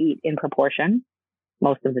 Right. And I eat in proportion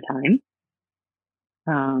most of the time.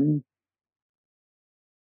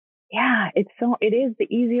 It is the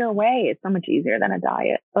easier way. It's so much easier than a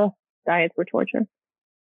diet. Oh, diets were torture.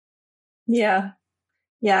 Yeah.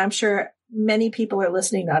 Yeah. I'm sure many people are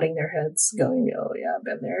listening, nodding their heads going, oh yeah, I've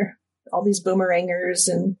been there. All these boomerangers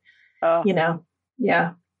and,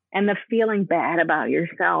 yeah. And the feeling bad about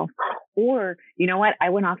yourself, or, you know what? I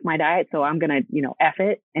went off my diet, so I'm going to, F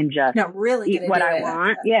it and just really eat what I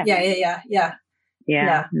want. Yeah.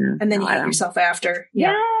 Yeah. And then you hate yourself after.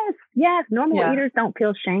 Yeah. Yes. Normal eaters don't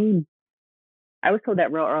feel shame. I was told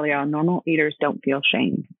that real early on. Normal eaters don't feel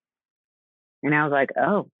shame. And I was like,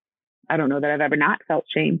 oh, I don't know that I've ever not felt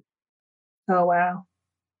shame. Oh, wow.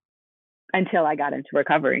 Until I got into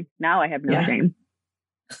recovery. Now I have no shame.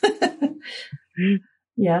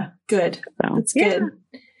 Yeah. Good. So, that's good.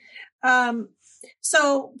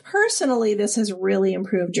 So personally, this has really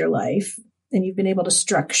improved your life and you've been able to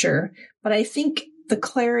structure, but I think the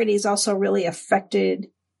clarity has also really affected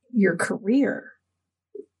your career,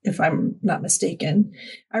 if I'm not mistaken.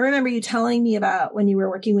 I remember you telling me about when you were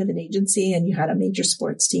working with an agency and you had a major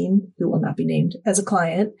sports team who will not be named as a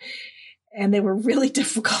client, and they were really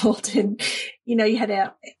difficult. And, you had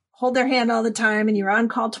to hold their hand all the time and you're on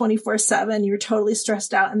call 24/7. You're totally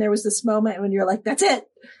stressed out. And there was this moment when you're like, that's it.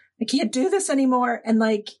 I can't do this anymore. And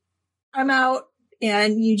like, I'm out.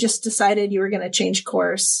 And you just decided you were going to change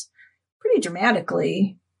course pretty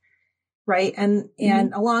dramatically. Right. And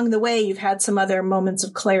along the way, you've had some other moments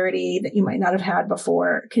of clarity that you might not have had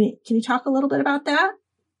before. Can you talk a little bit about that?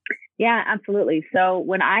 Yeah, absolutely. So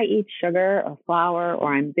when I eat sugar or flour,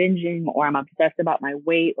 or I'm binging, or I'm obsessed about my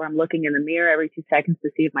weight, or I'm looking in the mirror every 2 seconds to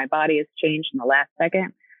see if my body has changed in the last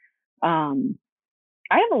second,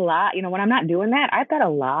 I have a lot, when I'm not doing that, I've got a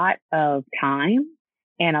lot of time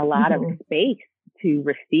and a lot of space to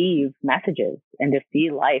receive messages and to see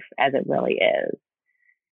life as it really is.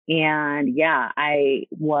 And yeah, I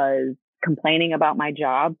was complaining about my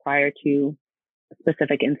job prior to a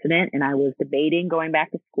specific incident, and I was debating going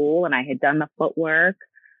back to school, and I had done the footwork,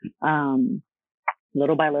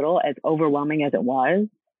 little by little, as overwhelming as it was.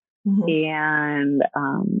 And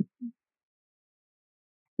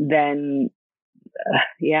then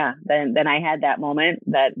I had that moment,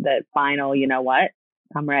 that final, you know what,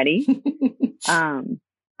 I'm ready.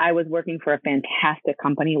 I was working for a fantastic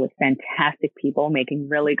company with fantastic people making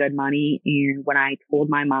really good money. And when I told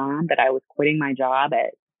my mom that I was quitting my job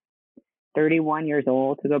at 31 years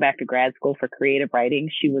old to go back to grad school for creative writing,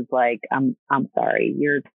 she was like, I'm sorry,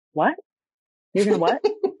 you're what? You're going to what?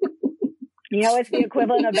 It's the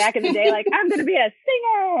equivalent of back in the day, like, I'm going to be a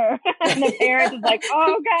singer. And the parents is like,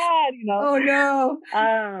 oh God, oh no,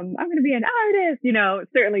 I'm going to be an artist.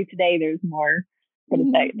 Certainly today there's more, but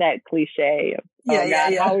it's that cliche of, how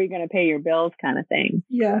are you going to pay your bills kind of thing.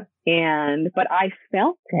 Yeah. But I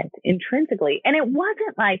felt it intrinsically. And it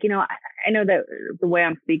wasn't like, I know that the way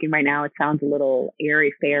I'm speaking right now, it sounds a little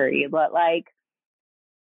airy fairy, but like,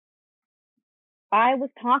 I was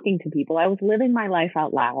talking to people, I was living my life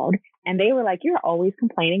out loud, and they were like, you're always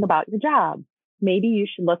complaining about your job. Maybe you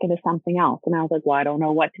should look into something else. And I was like, well, I don't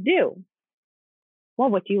know what to do. Well,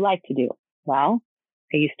 what do you like to do? Well,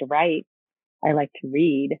 I used to write. I like to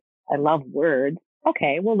read. I love words.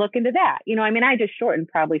 Okay, we'll look into that. I just shortened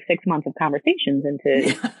probably 6 months of conversations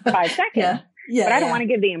into 5 seconds. But I don't want to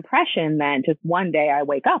give the impression that just one day I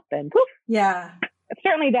wake up and poof. Yeah.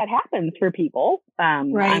 Certainly that happens for people.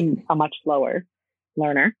 Right. I'm a much slower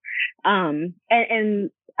learner. And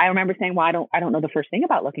I remember saying, well, I don't know the first thing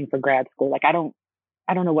about looking for grad school. Like, I don't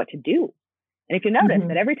know what to do. And if you notice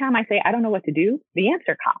that every time I say, I don't know what to do, the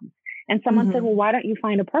answer comes. And someone said, well, why don't you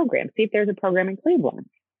find a program? See if there's a program in Cleveland.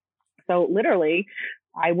 So literally,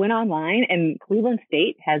 I went online, and Cleveland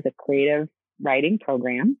State has a creative writing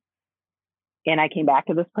program. And I came back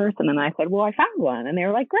to this person and I said, well, I found one. And they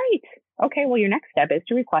were like, great. Okay, well, your next step is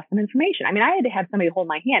to request some information. I had to have somebody hold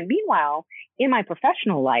my hand. Meanwhile, in my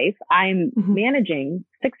professional life, I'm managing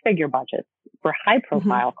 6-figure budgets for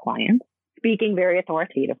high-profile clients, speaking very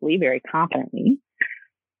authoritatively, very confidently.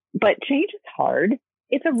 But change is hard.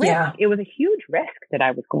 It's a risk. Yeah. It was a huge risk that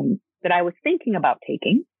I was thinking about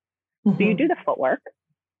taking. So you do the footwork.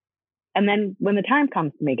 And then when the time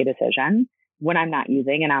comes to make a decision, when I'm not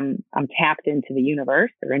using and I'm tapped into the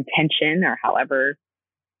universe or intention or however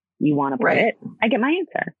you want to put it, I get my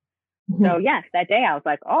answer. So yes, that day I was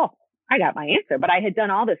like, oh, I got my answer, but I had done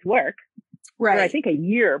all this work for, I think, a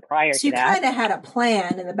year prior to that. So you kind of had a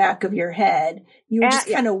plan in the back of your head. You were just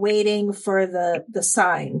kind of waiting for the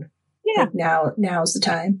sign. Yeah. Like now's the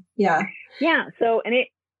time. Yeah. Yeah. So, and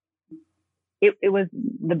it was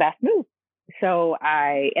the best move. So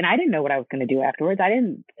I didn't know what I was going to do afterwards. I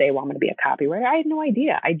didn't say, well, I'm going to be a copywriter. I had no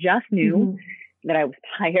idea. I just knew that I was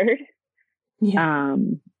tired. Yeah.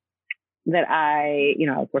 That I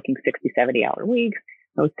was working 60, 70 hour weeks.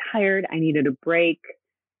 I was tired. I needed a break.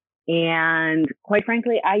 And quite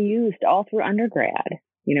frankly, I used all through undergrad.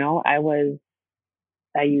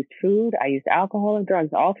 I used food, I used alcohol and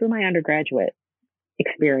drugs all through my undergraduate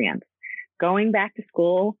experience. Going back to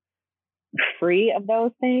school free of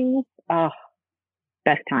those things,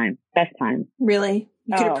 best time. Really?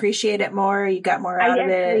 You could appreciate it more. You got more out of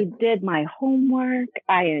it. I actually did my homework.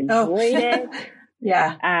 I enjoyed it.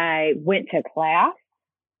 Yeah. I went to class.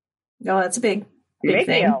 Oh, that's a big thing.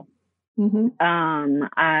 Deal.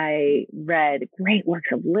 I read great works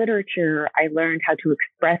of literature. I learned how to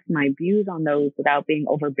express my views on those without being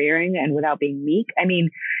overbearing and without being meek.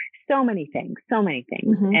 So many things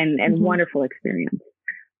and wonderful experience.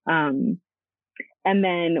 And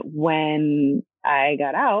then when I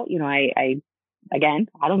got out, I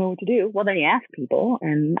don't know what to do. Well, then you ask people,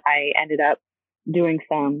 and I ended up doing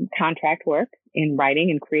some contract work in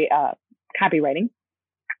writing and copywriting.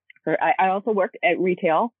 I also worked at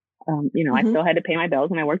retail. I still had to pay my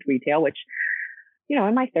bills, and I worked retail, which,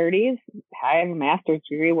 in my 30s, I have a master's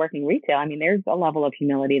degree working retail. I mean, there's a level of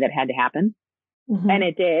humility that had to happen. Mm-hmm. And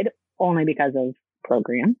it did, only because of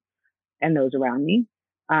program and those around me.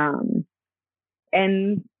 And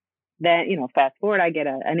then, fast forward, I get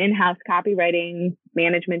an in-house copywriting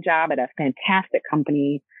management job at a fantastic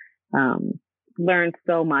company. Learned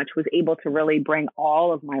so much, was able to really bring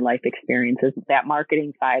all of my life experiences, that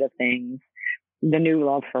marketing side of things, the new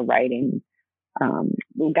love for writing.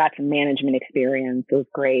 We got some management experience. It was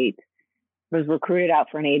great. Was recruited out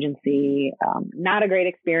for an agency. Not a great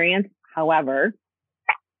experience. However,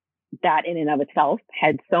 that in and of itself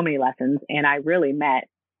had so many lessons, and I really met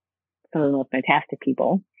some of the most fantastic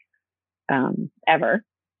people ever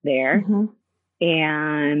there. Mm-hmm.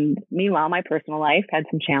 And meanwhile, my personal life had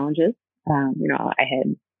some challenges. I had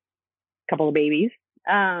a couple of babies.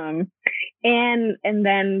 And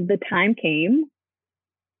then the time came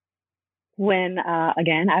when,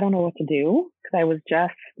 again, I don't know what to do, because I was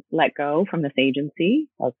just let go from this agency.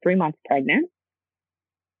 I was 3 months pregnant.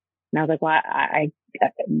 And I was like, well,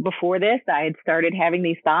 before this, I had started having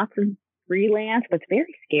these thoughts of freelance, but it's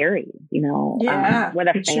very scary, with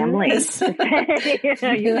a family. Sure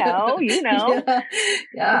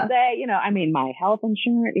Yeah. Say, I mean, my health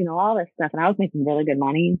insurance, all this stuff. And I was making really good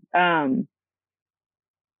money. And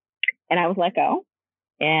I was let go.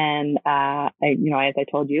 And, as I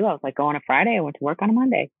told you, I was like, go on a Friday. I went to work on a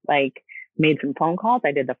Monday, made some phone calls.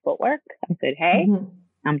 I did the footwork. I said, hey, mm-hmm.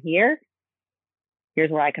 I'm here. Here's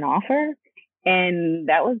what I can offer. And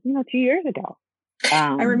that was, 2 years ago.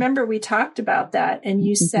 I remember we talked about that, and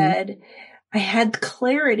you mm-hmm. said, I had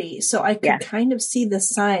clarity, so I could kind of see the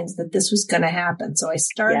signs that this was going to happen. So I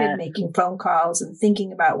started making phone calls and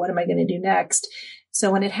thinking about what am I going to do next.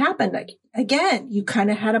 So when it happened, again, you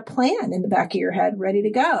kind of had a plan in the back of your head ready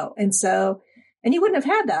to go. And you wouldn't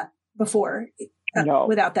have had that before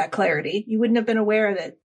without that clarity. You wouldn't have been aware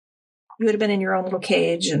that you would have been in your own little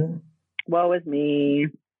cage and woe is me.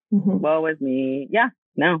 Mm-hmm. Woe is me. Yeah.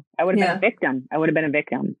 No, I would have been a victim. I would have been a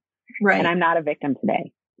victim. Right. And I'm not a victim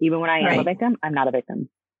today. Even when I am a victim, I'm not a victim.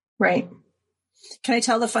 Right. Can I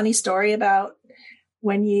tell the funny story about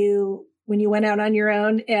when you went out on your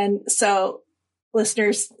own? And so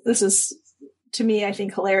listeners, this is, to me, I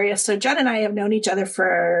think hilarious. So Jenn and I have known each other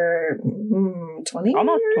for 20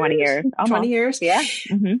 almost years? 20 years. Almost. 20 years. Yeah.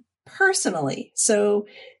 Mm-hmm. Personally. So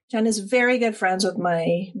Jenn is very good friends with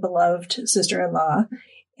my beloved sister-in-law.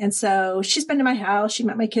 And so she's been to my house. She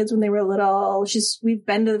met my kids when they were little. We've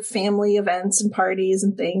been to family events and parties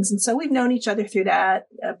and things. And so we've known each other through that.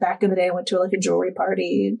 Back in the day, I went to a jewelry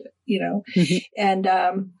party, mm-hmm.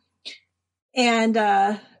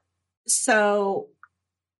 So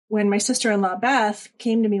when my sister-in-law Beth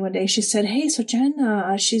came to me one day, she said, hey, so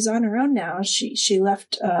Jenn, she's on her own now. She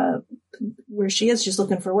left, where she is, she's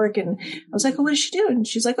looking for work. And I was like, oh, what does she do? And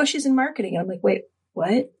she's like, oh, she's in marketing. And I'm like, wait,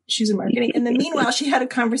 what? She's in marketing. And then meanwhile, she had a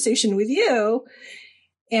conversation with you.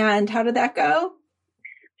 And how did that go?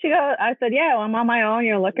 She goes, I said, yeah, well, I'm on my own.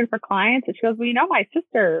 You're looking for clients. And she goes, well, my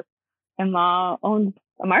sister-in-law owns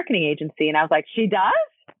a marketing agency. And I was like, she does?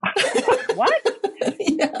 What? Tell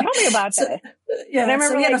me about this. Yeah. And I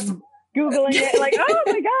remember Googling it, oh my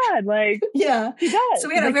God, she does. So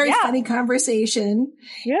we had a very funny conversation.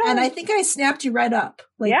 Yeah. And I think I snapped you right up.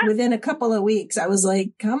 Within a couple of weeks, I was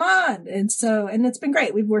like, come on. And it's been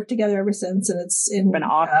great. We've worked together ever since, and it's been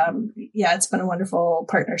awesome. It's been a wonderful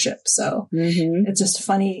partnership. So mm-hmm. It's just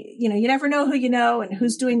funny. You never know who you know and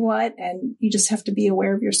who's doing what, and you just have to be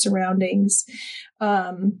aware of your surroundings.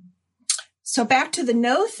 So back to the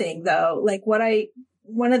no thing though,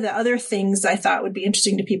 one of the other things I thought would be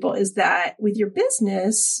interesting to people is that with your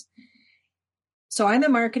business, so I'm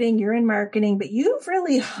in marketing, you're in marketing, but you've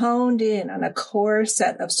really honed in on a core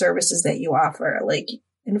set of services that you offer.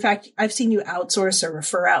 In fact, I've seen you outsource or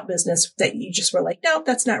refer out business that you just were like, nope,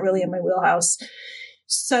 that's not really in my wheelhouse.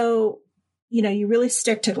 So, you really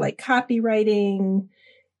stick to copywriting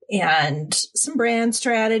and some brand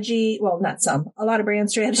strategy. Well, not some, a lot of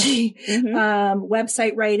brand strategy, mm-hmm.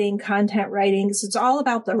 Website writing, content writing. So it's all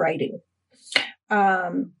about the writing.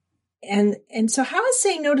 And so how has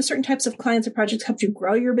saying no to certain types of clients or projects helped you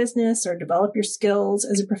grow your business or develop your skills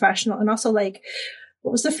as a professional? And also what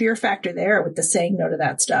was the fear factor there with the saying no to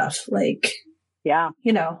that stuff?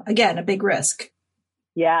 Again, a big risk.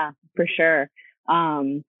 Yeah, for sure.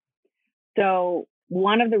 So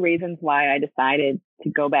one of the reasons why I decided to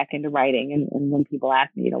go back into writing, and when people ask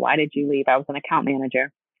me, why did you leave? I was an account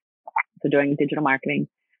manager, so doing digital marketing.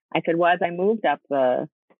 I said, well, as I moved up the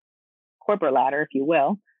corporate ladder, if you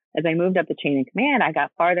will, as I moved up the chain of command, I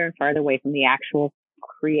got farther and farther away from the actual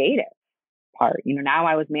creative. part. Now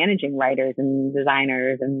I was managing writers and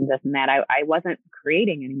designers and this and that. I wasn't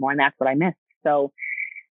creating anymore, and that's what I missed. So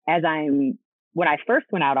when I first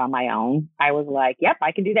went out on my own, I was like, yep,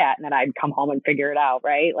 I can do that. And then I'd come home and figure it out,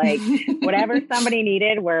 right? Like whatever somebody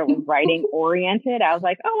needed where it was writing oriented, I was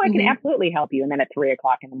like, oh, I can absolutely help you. And then at 3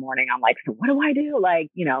 o'clock in the morning, I'm like, so what do I do?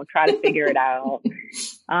 Like, try to figure it out.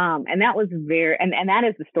 And that was and that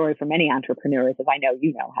is the story for many entrepreneurs, as I know,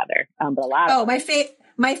 Heather, but a lot of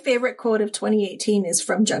my favorite quote of 2018 is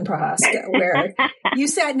from Jenn Prochaska, where you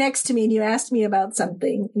sat next to me and you asked me about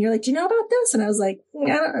something and you're like, do you know about this? And I was like,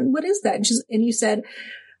 what is that? And you said,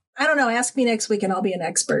 I don't know, ask me next week and I'll be an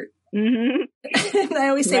expert. And I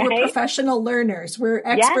always say we're professional learners. We're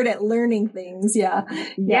expert at learning things. Yeah.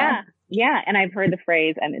 And I've heard the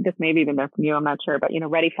phrase, and this may have even been from you, I'm not sure, but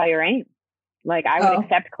ready, fire, aim. Like I would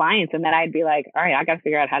accept clients and then I'd be like, all right, I got to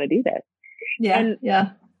figure out how to do this.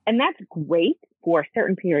 And that's great for a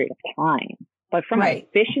certain period of time. But from an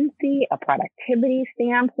efficiency, a productivity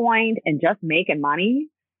standpoint, and just making money,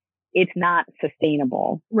 it's not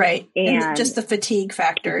sustainable. Right. And just the fatigue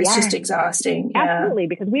factor is just exhausting. Absolutely.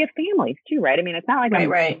 Because we have families too, right? I mean, it's not like I'm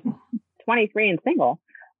 23 and single.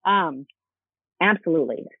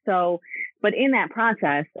 Absolutely. So, but in that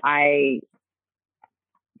process, I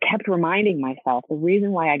kept reminding myself the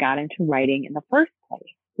reason why I got into writing in the first place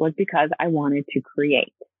was because I wanted to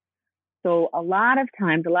create. So a lot of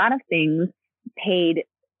times, a lot of things, paid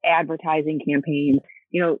advertising campaigns,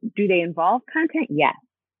 do they involve content? Yes.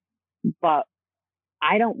 But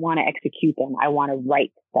I don't want to execute them. I want to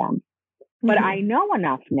write them. But I know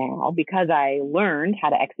enough now because I learned how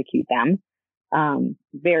to execute them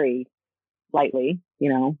very lightly. I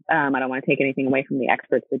don't want to take anything away from the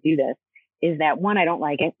experts that do this, is that 1, I don't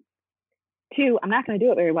like it. 2, I'm not going to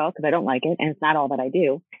do it very well because I don't like it. And it's not all that I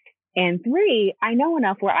do. And 3, I know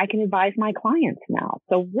enough where I can advise my clients now.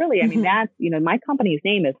 So really, I mean, that's, my company's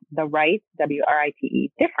name is The Write,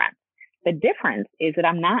 WRITE, Difference. The difference is that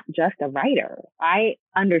I'm not just a writer. I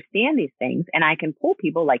understand these things and I can pull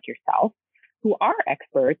people like yourself who are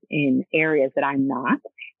experts in areas that I'm not,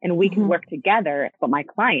 and we can work together. But my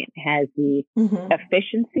client has the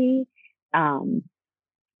efficiency of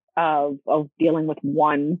dealing with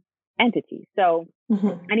one entity. So,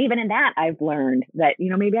 and even in that, I've learned that,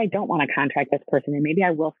 maybe I don't want to contract this person and maybe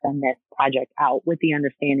I will send this project out with the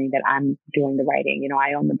understanding that I'm doing the writing,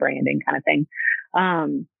 I own the branding kind of thing.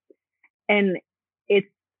 And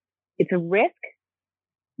it's a risk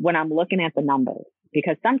when I'm looking at the numbers,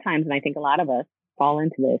 because sometimes, and I think a lot of us fall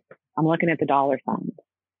into this, I'm looking at the dollar signs.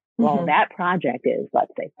 Well, that project is,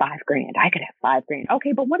 let's say, $5,000. I could have $5,000.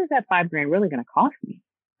 Okay. But what is that $5,000 really going to cost me?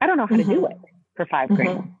 I don't know how to do it for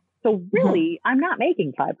 $5,000. So really, I'm not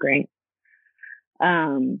making $5,000.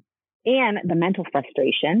 And the mental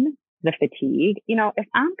frustration, the fatigue, if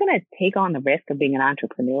I'm going to take on the risk of being an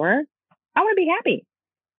entrepreneur, I want to be happy.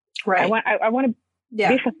 Right. I want to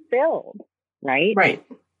be fulfilled. Right. Right.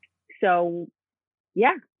 So,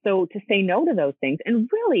 so to say no to those things, and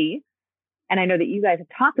really, and I know that you guys have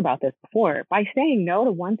talked about this before, by saying no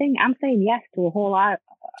to one thing, I'm saying yes to a whole lot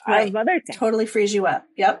of other things. Totally frees you up.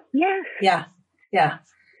 Yep. Yes. Yeah. Yeah.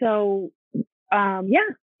 So,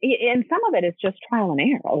 and some of it is just trial and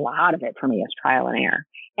error. A lot of it for me is trial and error.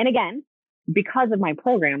 And again, because of my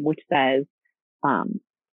program, which says,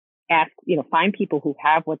 find people who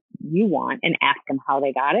have what you want and ask them how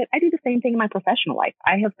they got it. I do the same thing in my professional life.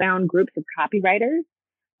 I have found groups of copywriters,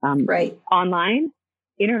 online,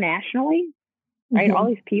 internationally, right? All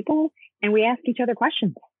these people, and we ask each other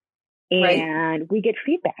questions and we get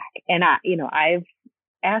feedback. And I've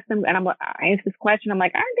asked them, and I ask this question. I'm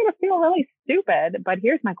like, I'm going to feel really stupid, but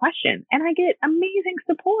here's my question. And I get amazing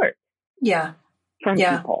support. From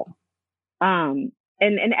people.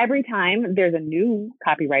 And every time there's a new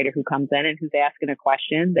copywriter who comes in and who's asking a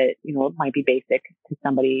question that, might be basic to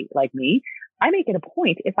somebody like me, I make it a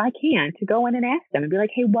point, if I can, to go in and ask them and be like,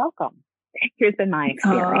 hey, welcome. Here's been my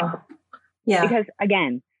experience. Because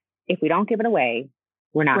again, if we don't give it away,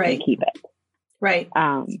 we're not going to keep it. Right.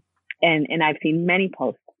 And I've seen many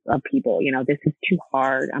posts of people, this is too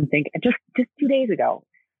hard. I'm thinking just 2 days ago,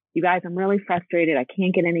 you guys, I'm really frustrated. I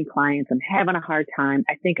can't get any clients. I'm having a hard time.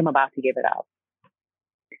 I think I'm about to give it up.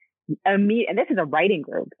 And this is a writing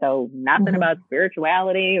group, so nothing about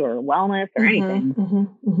spirituality or wellness or anything,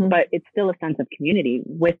 but it's still a sense of community.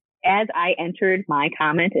 As I entered my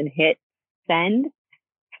comment and hit send,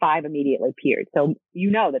 5 immediately appeared. So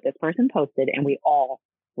that this person posted, and we all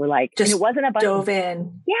were like, just and it wasn't a bunch dove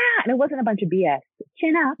in. Yeah, and it wasn't a bunch of BS.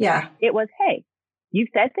 Chin up. Yeah, it was, hey, you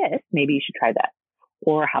said this, maybe you should try that,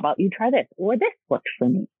 or how about you try this, or this worked for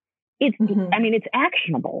me. It's, it's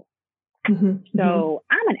actionable. So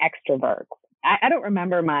I'm an extrovert. I don't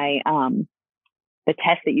remember my, the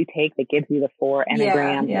test that you take that gives you the 4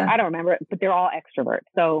 enneagrams. Yeah. I don't remember it, but they're all extroverts.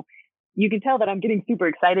 So you can tell that I'm getting super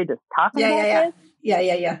excited just talking about this.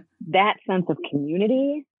 Yeah. That sense of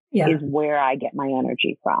community is where I get my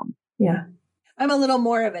energy from. Yeah. I'm a little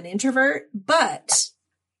more of an introvert, but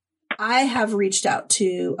I have reached out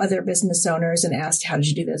to other business owners and asked, how did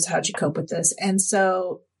you do this? How did you cope with this? And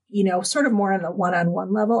so, you know, sort of more on the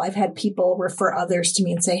one-on-one level, I've had people refer others to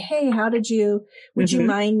me and say, hey, how did you, would you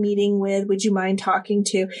mind meeting with, would you mind talking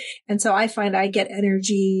to? And so I find I get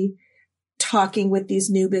energy talking with these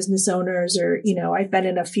new business owners, or, you know, I've been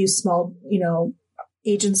in a few small, you know,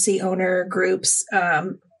 agency owner groups.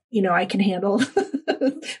 You know, I can handle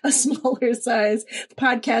a smaller size. The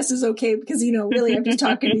podcast is okay because, you know, really I'm just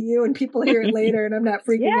talking to you and people hear it later and I'm not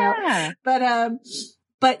freaking out.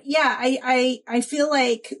 But yeah, I feel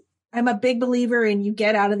like I'm a big believer in you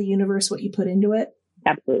get out of the universe what you put into it.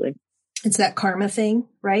 Absolutely. It's that karma thing,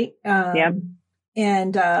 right?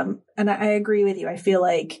 And I agree with you. I feel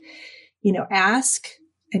like, you know, ask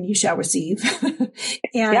and you shall receive.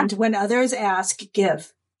 And when others ask,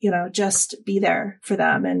 give, you know, just be there for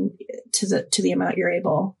them and to the amount you're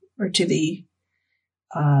able, or to the,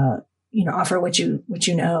 you know, offer what you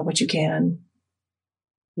know, what you can.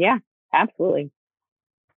 Yeah, absolutely.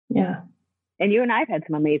 Yeah. And you and I've had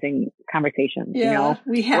some amazing conversations, you know,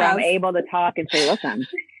 we have. Where I'm able to talk and say, listen,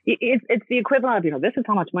 it's the equivalent of, you know, this is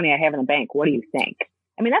how much money I have in the bank. What do you think?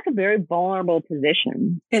 I mean, that's a very vulnerable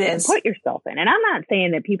position to put yourself in. And I'm not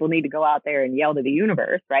saying that people need to go out there and yell to the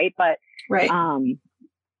universe, right? But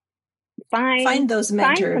find those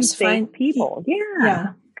mentors, find people.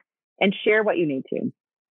 Yeah. And share what you need to.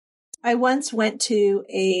 I once went to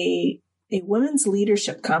a women's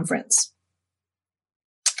leadership conference,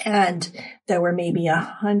 and there were maybe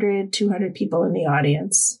 100, 200 people in the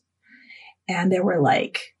audience. And there were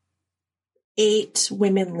like 8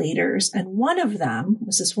 women leaders. And one of them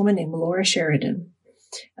was this woman named Laura Sheridan.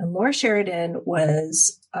 And Laura Sheridan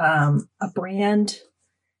was a brand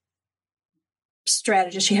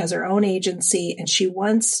strategist. She has her own agency, and she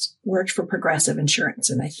once worked for Progressive Insurance.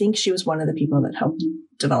 And I think she was one of the people that helped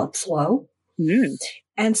develop Flow. Mm.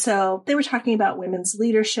 And so they were talking about women's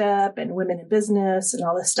leadership and women in business and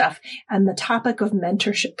all this stuff. And the topic of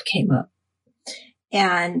mentorship came up.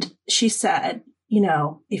 And she said, you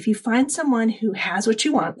know, if you find someone who has what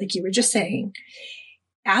you want, like you were just saying,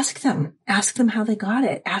 ask them how they got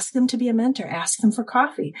it. Ask them to be a mentor. Ask them for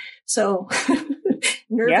coffee. So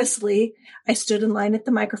nervously, I stood in line at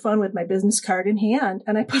the microphone with my business card in hand,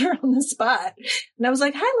 and I put her on the spot. And I was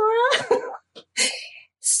like, hi, Laura.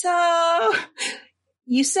 So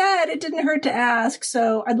you said it didn't hurt to ask.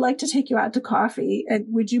 So I'd like to take you out to coffee. And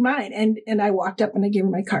would you mind? And I walked up and I gave her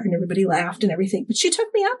my card, and everybody laughed and everything, but she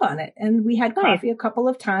took me up on it, and we had coffee a couple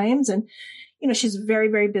of times. And, you know, she's a very,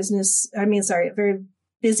 very a very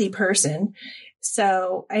busy person.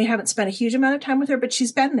 So I haven't spent a huge amount of time with her, but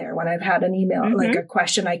she's been there when I've had an email, like a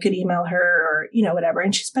question, I could email her, or, you know, whatever.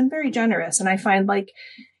 And she's been very generous. And I find, like,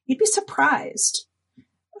 you'd be surprised,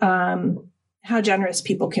 how generous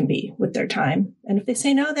people can be with their time. And if they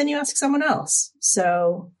say no, then you ask someone else.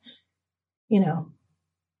 So, you know.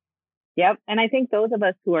 Yep. And I think those of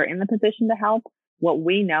us who are in the position to help, what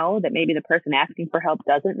we know that maybe the person asking for help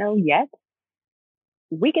doesn't know yet,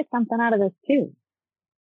 we get something out of this too.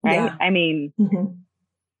 Right? Yeah. I mean,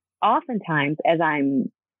 oftentimes as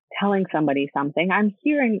I'm telling somebody something, I'm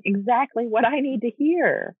hearing exactly what I need to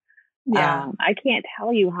hear. Yeah. I can't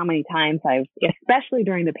tell you how many times especially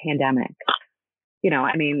during the pandemic, you know,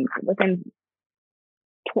 I mean, within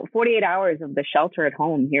 48 hours of the shelter at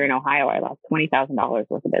home here in Ohio, I lost $20,000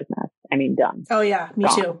 worth of business. I mean, done. Oh yeah. Me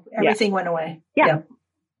too. Everything went away. Yeah.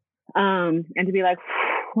 And to be like,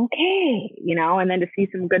 okay, you know, and then to see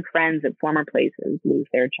some good friends at former places lose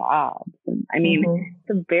their jobs. And I mean,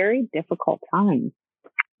 it's a very difficult time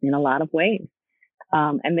in a lot of ways.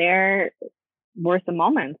 And there were some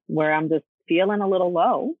moments where I'm just feeling a little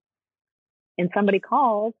low, and somebody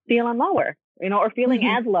calls feeling lower, you know, or feeling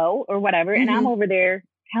as low or whatever. And I'm over there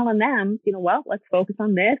telling them, you know, well, let's focus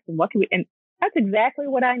on this and what can we, and that's exactly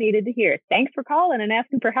what I needed to hear. Thanks for calling and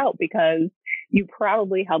asking for help, because you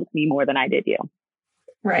probably helped me more than I did you.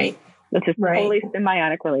 Right. It's a totally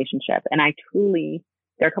symbiotic relationship. And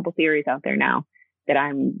there are a couple theories out there now that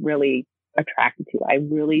I'm really attracted to. I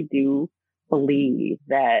really do believe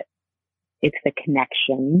that it's the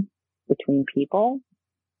connection between people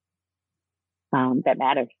that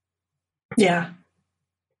matters. Yeah.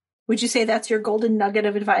 Would you say that's your golden nugget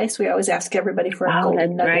of advice? We always ask everybody for a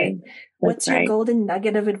golden nugget. Right. What's your golden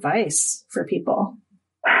nugget of advice for people?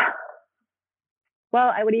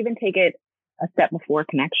 Well, I would even take it a step before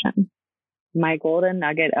connection. my golden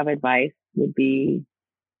nugget of advice would be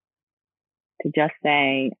to just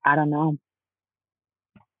say, I don't know,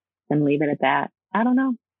 and leave it at that. I don't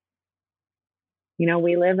know.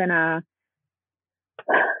 We live in a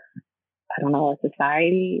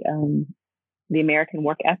society, the American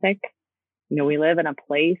work ethic. We live in a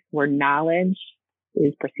place where knowledge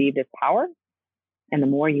is perceived as power. And the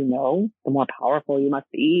more you know, the more powerful you must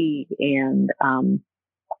be. And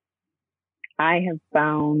I have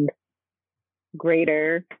found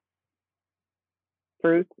greater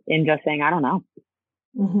fruit in just saying, I don't know.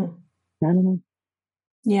 Mm-hmm. I don't know.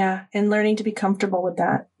 Yeah. And learning to be comfortable with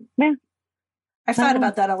that. Yeah. I thought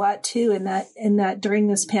about that a lot too. In that during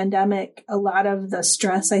this pandemic, a lot of the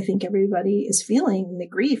stress I think everybody is feeling, the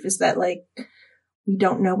grief, is that like, we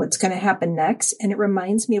don't know what's going to happen next. And it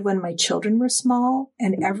reminds me of when my children were small,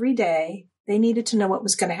 and every day they needed to know what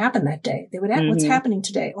was going to happen that day. They would ask, what's happening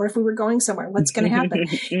today? Or if we were going somewhere, what's going to happen?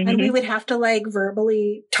 And we would have to like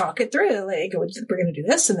verbally talk it through. Like, we're going to do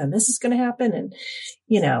this, and then this is going to happen. And,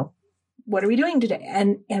 what are we doing today?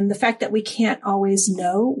 And the fact that we can't always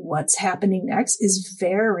know what's happening next is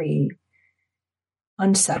very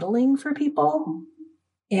unsettling for people.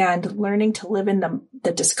 And learning to live in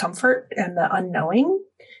the discomfort and the unknowing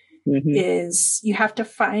is, you have to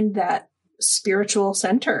find that spiritual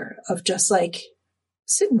center of just like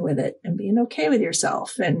sitting with it and being okay with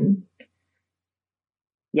yourself. And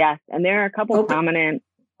yes. And there are a couple of prominent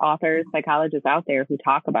authors, psychologists out there who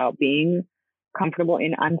talk about being comfortable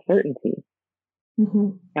in uncertainty.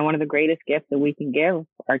 And one of the greatest gifts that we can give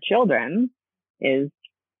our children is,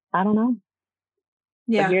 I don't know.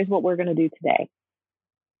 Yeah. But here's what we're going to do today.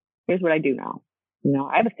 Here's what I do know.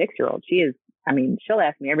 I have a 6-year-old. She'll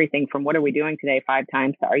ask me everything from what are we doing today 5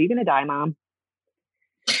 times to, are you going to die, Mom?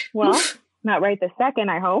 Well, not right this second,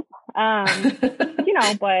 I hope.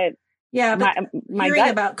 But yeah, but my hearing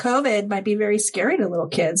about COVID might be very scary to little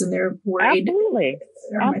kids, and they're worried. Absolutely.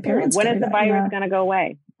 My parents. When is the virus going to go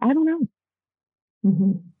away? I don't know.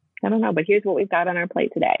 I don't know, but here's what we've got on our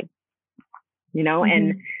plate today.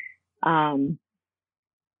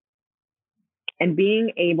 And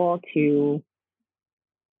being able to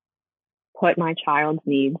put my child's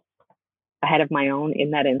needs ahead of my own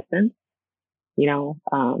in that instance,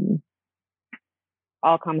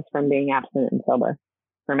 all comes from being abstinent and sober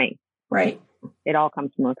for me. Right. It all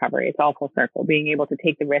comes from recovery. It's all full circle. Being able to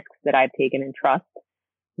take the risks that I've taken and trust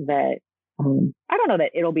that, I don't know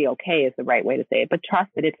that it'll be okay is the right way to say it, but trust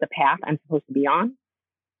that it's the path I'm supposed to be on.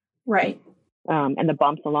 Right. And the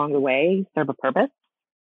bumps along the way serve a purpose.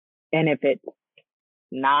 And if it's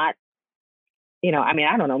not,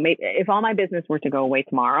 I don't know, maybe if all my business were to go away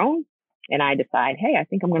tomorrow and I decide, hey, I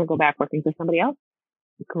think I'm going to go back working for somebody else,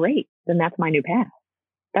 great. Then that's my new path.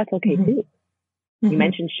 That's okay too. You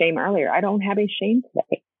mentioned shame earlier. I don't have any shame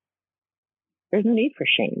today. There's no need for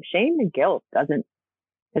shame. Shame and guilt has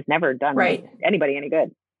never done anybody any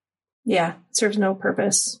good. Yeah. It serves no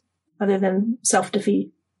purpose other than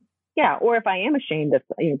self-defeat. Yeah. Or if I am ashamed of,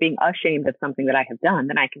 being ashamed of something that I have done,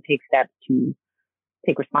 then I can take steps to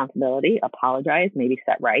take responsibility, apologize, maybe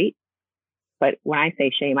set right. But when I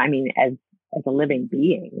say shame, I mean as a living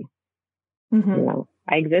being.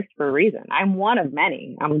 I exist for a reason. I'm one of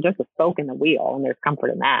many. I'm just a spoke in the wheel, and there's comfort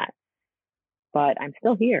in that. But I'm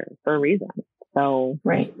still here for a reason. So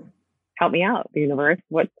help me out, the universe.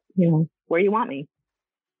 Where you want me.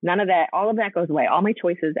 None of that, all of that goes away. All my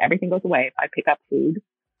choices, everything goes away if I pick up food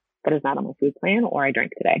that is not on my food plan or I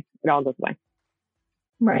drink today. It all goes away.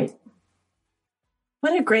 Right.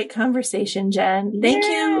 What a great conversation, Jenn. Thank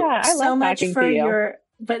you so much for your,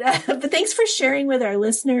 but thanks for sharing with our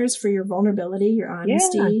listeners, for your vulnerability, your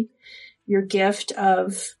honesty, your gift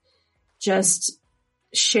of just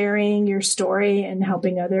sharing your story and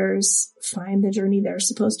helping others find the journey they're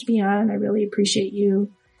supposed to be on. I really appreciate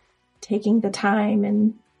you taking the time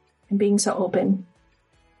and being so open.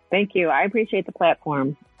 Thank you. I appreciate the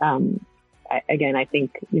platform. I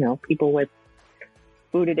think, people with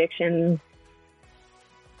food addiction,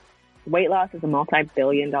 weight loss is a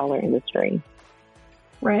multi-billion-dollar industry.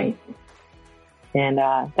 Right. And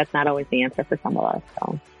that's not always the answer for some of us.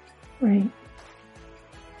 So. Right.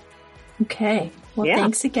 Okay. Well,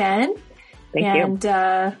 thanks again. Thank you.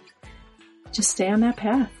 And just stay on that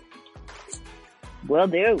path. Will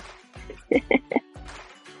do.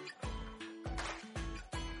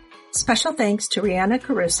 Special thanks to Rihanna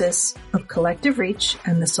Carusis of Collective Reach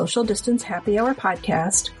and the Social Distance Happy Hour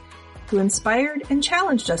podcast, who inspired and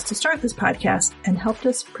challenged us to start this podcast and helped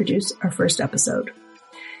us produce our first episode.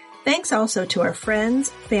 Thanks also to our friends,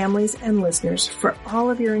 families, and listeners for all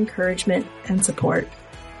of your encouragement and support.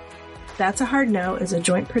 That's a Hard No is a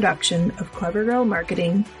joint production of Clever Girl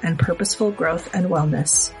Marketing and Purposeful Growth and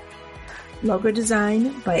Wellness. Logo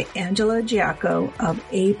design by Angela Giacco of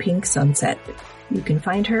A Pink Sunset. You can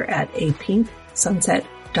find her at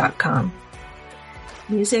apinksunset.com.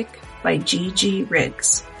 Music by G.G.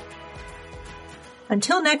 Riggs.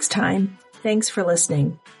 Until next time, thanks for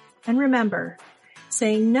listening. And remember,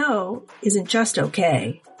 saying no isn't just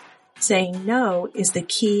okay. Saying no is the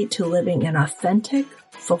key to living an authentic,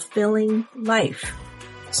 fulfilling life.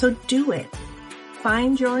 So do it.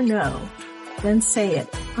 Find your no, then say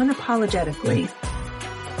it unapologetically.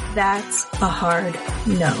 That's a hard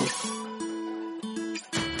no.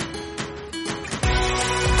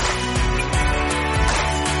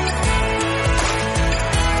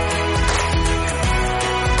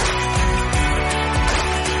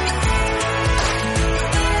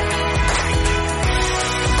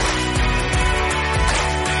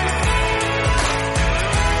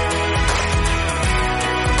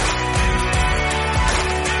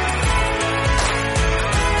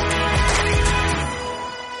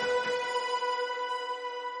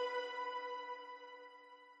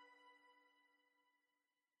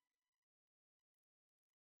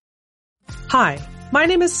 Hi, my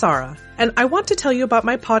name is Sarah, and I want to tell you about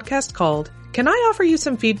my podcast called Can I Offer You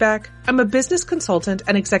Some Feedback? I'm a business consultant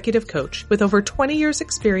and executive coach with over 20 years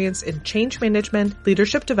experience in change management,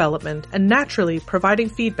 leadership development, and naturally providing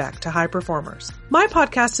feedback to high performers. My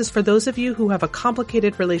podcast is for those of you who have a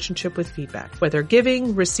complicated relationship with feedback, whether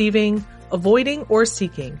giving, receiving, avoiding, or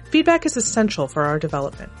seeking. Feedback is essential for our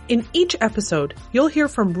development. In each episode, you'll hear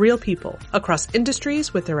from real people across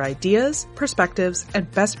industries with their ideas, perspectives, and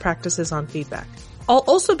best practices on feedback. I'll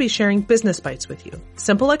also be sharing business bites with you,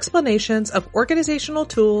 simple explanations of organizational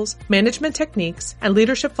tools, management techniques, and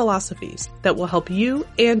leadership philosophies that will help you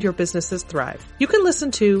and your businesses thrive. You can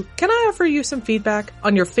listen to Can I Offer You Some Feedback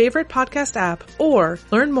on your favorite podcast app or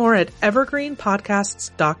learn more at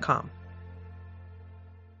evergreenpodcasts.com.